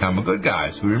want him to become a good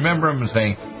guy. So we remember him and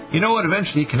saying, you know what,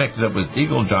 eventually he connected up with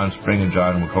Deagle, John Spring, and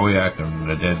John Wakoyak,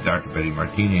 and the dead Dr. Betty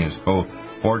Martini, his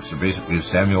cohorts, or basically his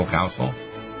Samuel Council.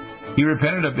 He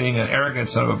repented of being an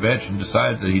arrogant son of a bitch and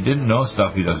decided that he didn't know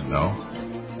stuff he doesn't know,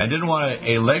 and didn't want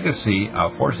a legacy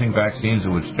of forcing vaccines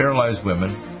that would sterilize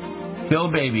women,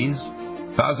 kill babies,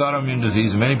 cause autoimmune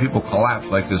disease, and many people collapse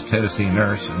like this Tennessee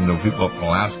nurse and the people up in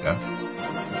Alaska.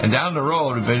 And down the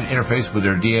road, have been interfaced with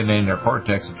their DNA and their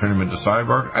cortex and turn them into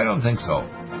cyborg? I don't think so.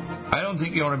 I don't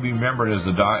think you want to be remembered as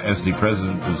the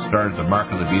president who started the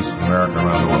mark of the beast in America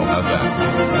around the world. How's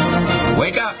that?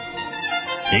 Wake up!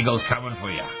 Eagle's coming for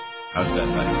you. How's that,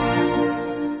 buddy?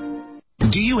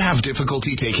 Do you have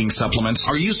difficulty taking supplements?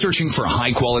 Are you searching for a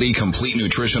high-quality, complete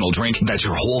nutritional drink that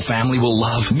your whole family will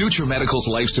love? NutriMedical's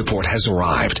Life Support has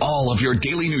arrived. All of your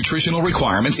daily nutritional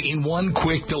requirements in one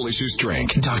quick, delicious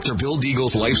drink. Dr. Bill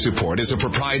Deagle's Life Support is a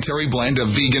proprietary blend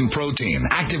of vegan protein,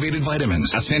 activated vitamins,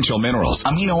 essential minerals,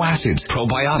 amino acids,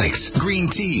 probiotics,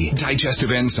 green tea,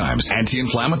 digestive enzymes,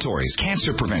 anti-inflammatories,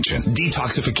 cancer prevention,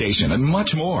 detoxification, and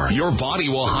much more. Your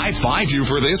body will high-five you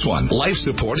for this one. Life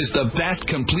Support is the best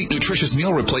complete nutritious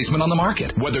meal replacement on the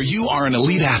market. Whether you are an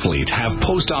elite athlete, have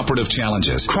post-operative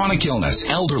challenges, chronic illness,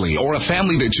 elderly, or a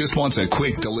family that just wants a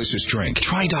quick, delicious drink,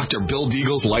 try Dr. Bill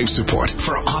Deagle's Life Support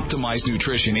for optimized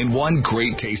nutrition in one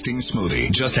great-tasting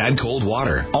smoothie. Just add cold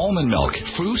water, almond milk,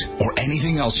 fruit, or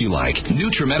anything else you like.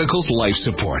 NutriMedical's Life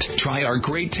Support. Try our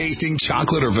great-tasting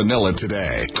chocolate or vanilla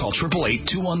today. Call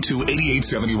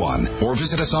 888-212-8871 or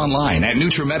visit us online at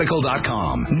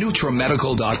NutriMedical.com.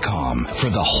 NutriMedical.com for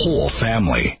the whole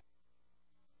family.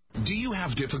 Do you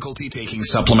have difficulty taking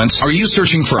supplements? Are you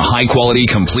searching for a high-quality,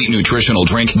 complete nutritional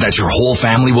drink that your whole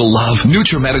family will love?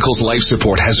 NutriMedical's Life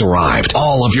Support has arrived.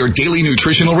 All of your daily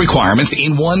nutritional requirements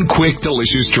in one quick,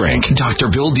 delicious drink. Dr.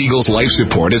 Bill Deagle's Life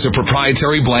Support is a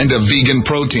proprietary blend of vegan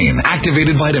protein,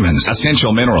 activated vitamins,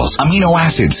 essential minerals, amino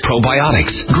acids,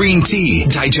 probiotics, green tea,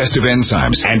 digestive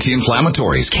enzymes,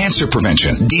 anti-inflammatories, cancer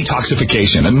prevention,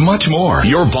 detoxification, and much more.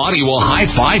 Your body will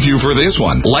high-five you for this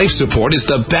one. Life Support is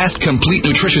the best complete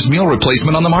nutritious meal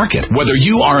replacement on the market. Whether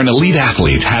you are an elite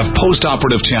athlete, have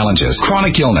post-operative challenges,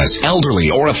 chronic illness, elderly,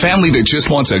 or a family that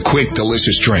just wants a quick,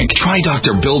 delicious drink, try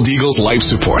Dr. Bill Deagle's Life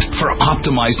Support for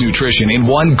optimized nutrition in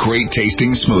one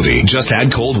great-tasting smoothie. Just add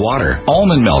cold water,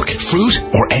 almond milk, fruit,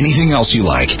 or anything else you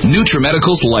like.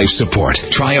 NutriMedical's Life Support.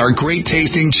 Try our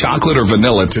great-tasting chocolate or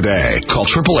vanilla today. Call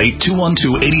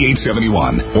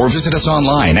 888-212-8871 or visit us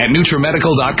online at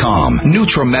NutriMedical.com.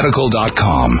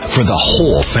 NutriMedical.com for the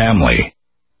whole family.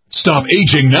 Stop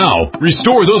aging now.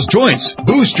 Restore those joints.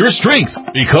 Boost your strength.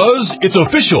 Because it's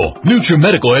official.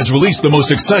 NutriMedical has released the most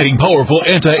exciting, powerful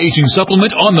anti-aging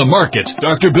supplement on the market.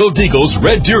 Dr. Bill Deagle's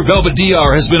Red Deer Velvet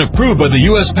DR has been approved by the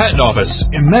U.S. Patent Office.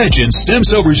 Imagine stem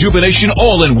cell rejuvenation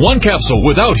all in one capsule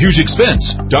without huge expense.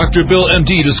 Dr. Bill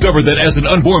MD discovered that as an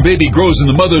unborn baby grows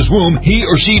in the mother's womb, he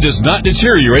or she does not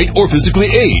deteriorate or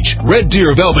physically age. Red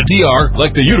Deer Velvet DR,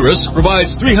 like the uterus,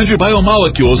 provides 300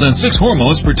 biomolecules and 6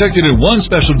 hormones protected in one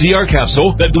special DR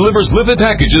capsule that delivers lipid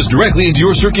packages directly into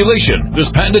your circulation. This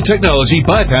patented technology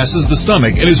bypasses the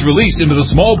stomach and is released into the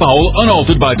small bowel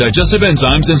unaltered by digestive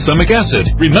enzymes and stomach acid.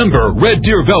 Remember, Red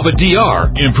Deer Velvet DR.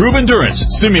 Improve endurance,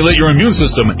 stimulate your immune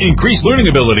system, increase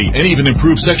learning ability, and even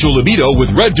improve sexual libido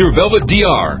with Red Deer Velvet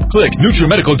DR. Click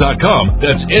NutriMedical.com.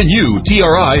 That's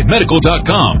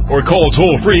NutriMedical.com. Or call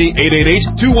toll-free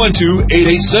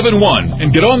 888-212-8871 and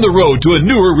get on the road to a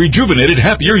newer, rejuvenated,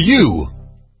 happier you.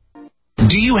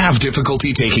 Do you have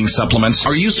difficulty taking supplements?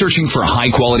 Are you searching for a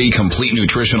high-quality, complete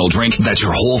nutritional drink that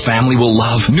your whole family will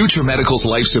love? NutriMedical's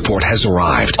Life Support has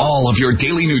arrived. All of your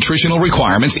daily nutritional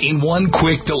requirements in one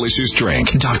quick, delicious drink.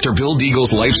 Dr. Bill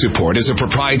Deagle's Life Support is a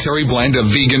proprietary blend of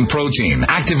vegan protein,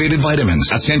 activated vitamins,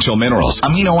 essential minerals,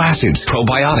 amino acids,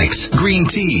 probiotics, green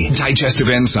tea,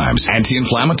 digestive enzymes,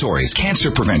 anti-inflammatories,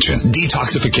 cancer prevention,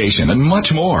 detoxification, and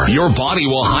much more. Your body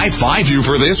will high-five you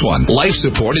for this one. Life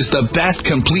Support is the best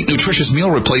complete nutritious meal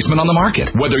replacement on the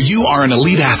market. Whether you are an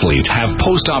elite athlete, have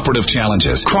post-operative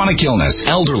challenges, chronic illness,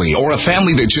 elderly, or a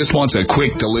family that just wants a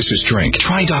quick, delicious drink,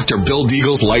 try Dr. Bill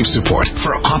Deagle's Life Support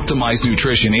for optimized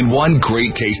nutrition in one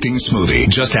great tasting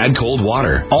smoothie. Just add cold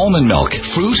water, almond milk,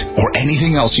 fruit, or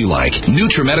anything else you like.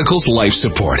 NutriMedical's Life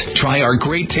Support. Try our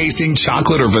great tasting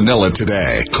chocolate or vanilla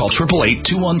today. Call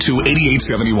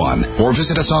 888-212-8871 or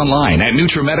visit us online at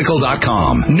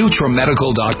NutriMedical.com.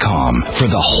 NutriMedical.com for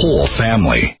the whole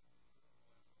family.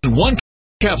 One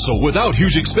capsule without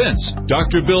huge expense.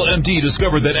 Dr. Bill MD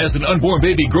discovered that as an unborn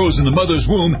baby grows in the mother's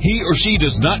womb, he or she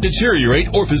does not deteriorate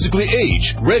or physically age.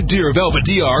 Red Deer Velvet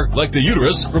DR, like the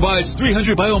uterus, provides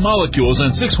 300 biomolecules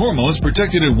and 6 hormones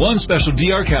protected in one special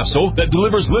DR capsule that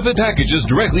delivers lipid packages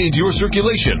directly into your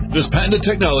circulation. This patented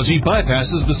technology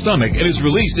bypasses the stomach and is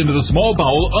released into the small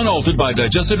bowel unaltered by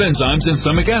digestive enzymes and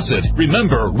stomach acid.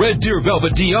 Remember, Red Deer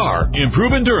Velvet DR.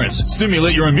 Improve endurance,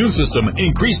 stimulate your immune system,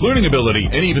 increase learning ability,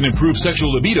 and even improve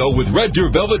sexual libido with Red Deer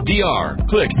Velvet DR.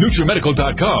 Click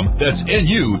NutriMedical.com. That's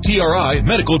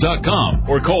NutriMedical.com.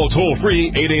 Or call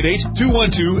toll-free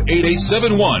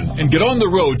 888-212-8871 and get on the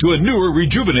road to a newer,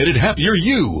 rejuvenated, happier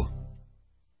you.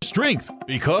 Strength,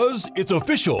 because it's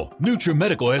official.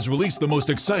 NutriMedical has released the most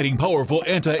exciting, powerful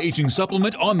anti-aging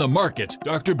supplement on the market.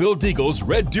 Dr. Bill Deagle's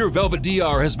Red Deer Velvet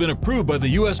DR has been approved by the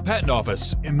U.S. Patent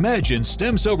Office. Imagine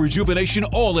stem cell rejuvenation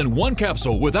all in one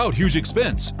capsule without huge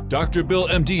expense. Dr. Bill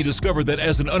MD discovered that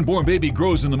as an unborn baby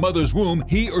grows in the mother's womb,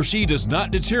 he or she does not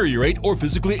deteriorate or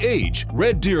physically age.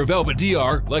 Red Deer Velvet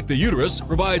DR, like the uterus,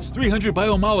 provides 300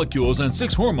 biomolecules and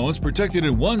 6 hormones protected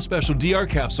in one special DR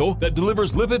capsule that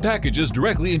delivers lipid packages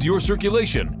directly into your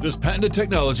circulation. This patented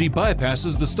technology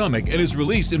bypasses the stomach and is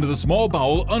released into the small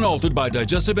bowel unaltered by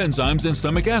digestive enzymes and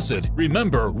stomach acid.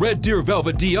 Remember, Red Deer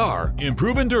Velvet DR.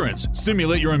 Improve endurance,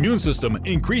 stimulate your immune system,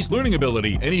 increase learning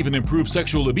ability, and even improve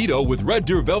sexual libido with Red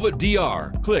Deer Velvet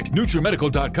DR. Click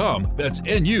NutriMedical.com. That's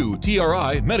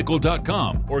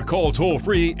NutriMedical.com. Or call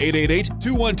toll-free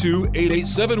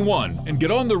 888-212-8871 and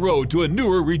get on the road to a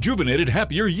newer, rejuvenated,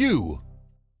 happier you.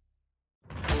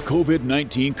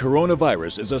 COVID-19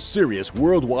 coronavirus is a serious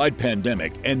worldwide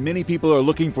pandemic, and many people are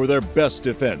looking for their best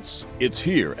defense. It's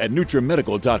here at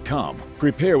NutriMedical.com.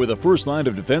 Prepare with a first line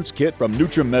of defense kit from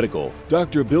NutriMedical.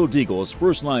 Dr. Bill Deagle's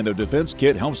first line of defense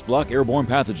kit helps block airborne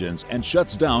pathogens and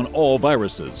shuts down all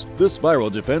viruses. This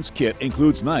viral defense kit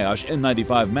includes NIOSH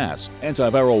N95 masks,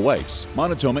 antiviral wipes,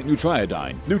 monotomic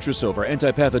Nutriodine, NutriSilver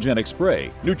antipathogenic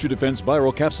spray, NutriDefense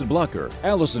viral capsid blocker,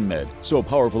 Allison Med, so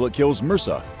powerful it kills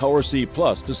MRSA, Power C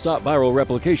Plus to stop viral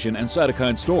replication and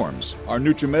cytokine storms. Our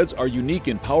NutriMeds are unique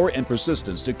in power and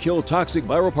persistence to kill toxic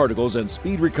viral particles and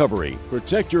speed recovery.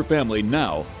 Protect your family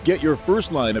now. Get your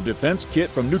first line of defense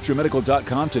kit from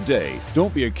NutriMedical.com today.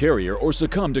 Don't be a carrier or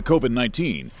succumb to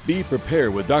COVID-19. Be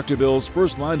prepared with Dr. Bill's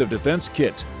first line of defense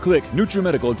kit. Click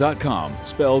NutriMedical.com,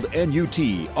 spelled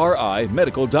N-U-T-R-I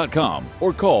Medical.com,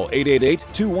 or call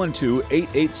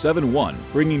 888-212-8871,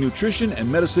 bringing nutrition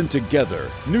and medicine together.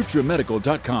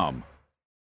 NutriMedical.com.